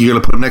looked, I think you're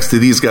going to put him next to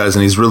these guys,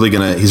 and he's really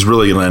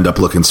gonna end up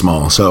looking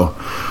small. So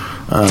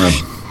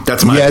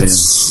that's my opinion.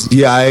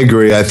 Yeah, I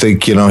agree. I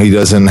think he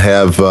doesn't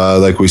have,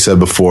 like we said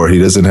before, he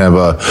doesn't have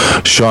a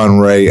Sean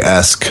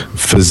Ray-esque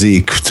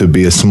physique to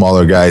be a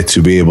smaller guy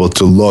to be able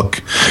to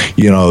look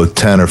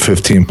 10 or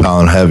 15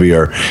 pound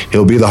heavier.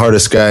 He'll be the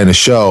hardest guy in the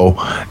show,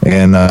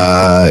 and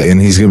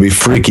he's going to be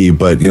freaky,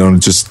 but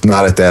just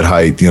not at that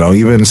height.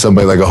 Even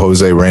somebody like a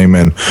Jose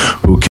Raymond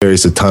who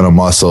carries a ton of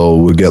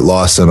muscle would get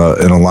lost in a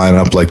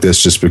lineup like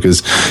this just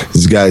because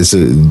this guy's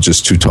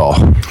just too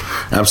tall.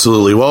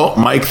 Absolutely. Well,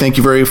 Mike, thank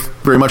you very,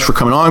 very much for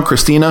coming on.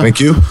 Christina, thank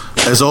you.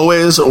 As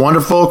always,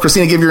 wonderful.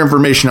 Christina, give your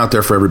information out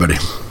there for everybody.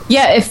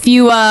 Yeah, if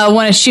you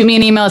want to shoot me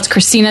an email, it's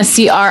Christina,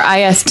 Christina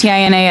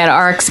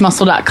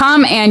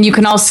 @rxmuscle.com. And you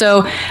can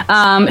also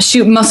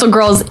shoot Muscle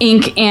Girls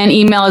Inc. an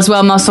email as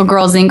well, Muscle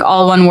Girls Inc.,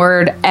 all one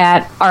word,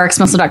 at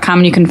rxmuscle.com.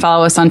 And you can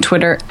follow us on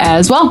Twitter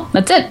as well.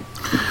 That's it.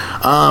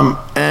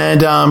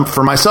 And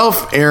for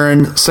myself,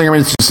 Aaron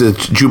Singerman,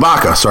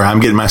 Chewbacca. Sorry, I'm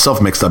getting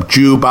myself mixed up.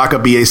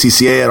 Chewbacca,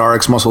 BACCA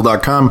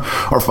 @rxmuscle.com,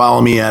 or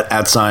follow me at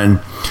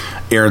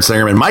Aaron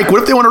Singerman. Mike,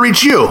 what if they want to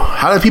reach you?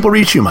 How do people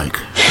reach you, Mike?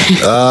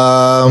 Get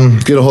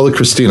a hold of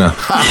Christina.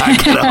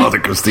 Get a hold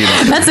of Christina.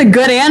 That's a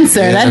good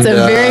answer. That's a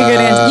very good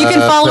answer. You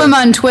can follow him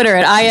on Twitter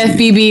at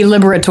IFBB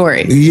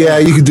Liberatory. Yeah,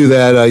 you can do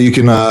that. You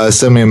can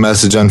send me a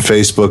message on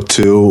Facebook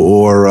too,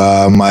 or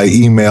my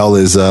email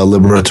is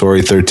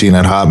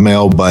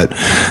liberatory13@hotmail. But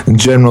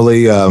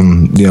generally,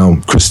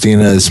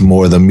 Christina is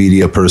more the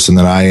media person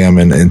than I am,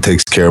 and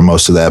takes care of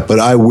most of that.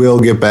 But I will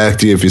get back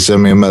to you if you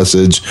send me a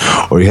message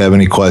or you have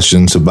any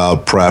questions about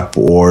prep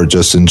or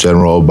just in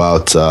general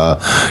about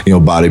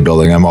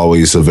bodybuilding. I'm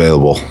always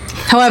available.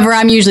 However,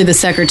 I'm usually the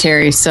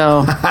secretary,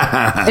 so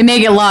it may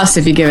get lost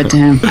if you give it to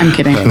him. I'm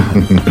kidding.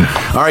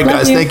 All right,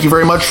 guys, thank you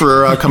very much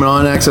for coming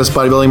on Access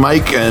Bodybuilding,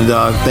 Mike, and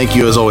thank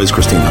you as always,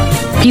 Christina.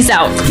 Peace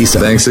out. Peace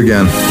out. Thanks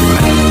again.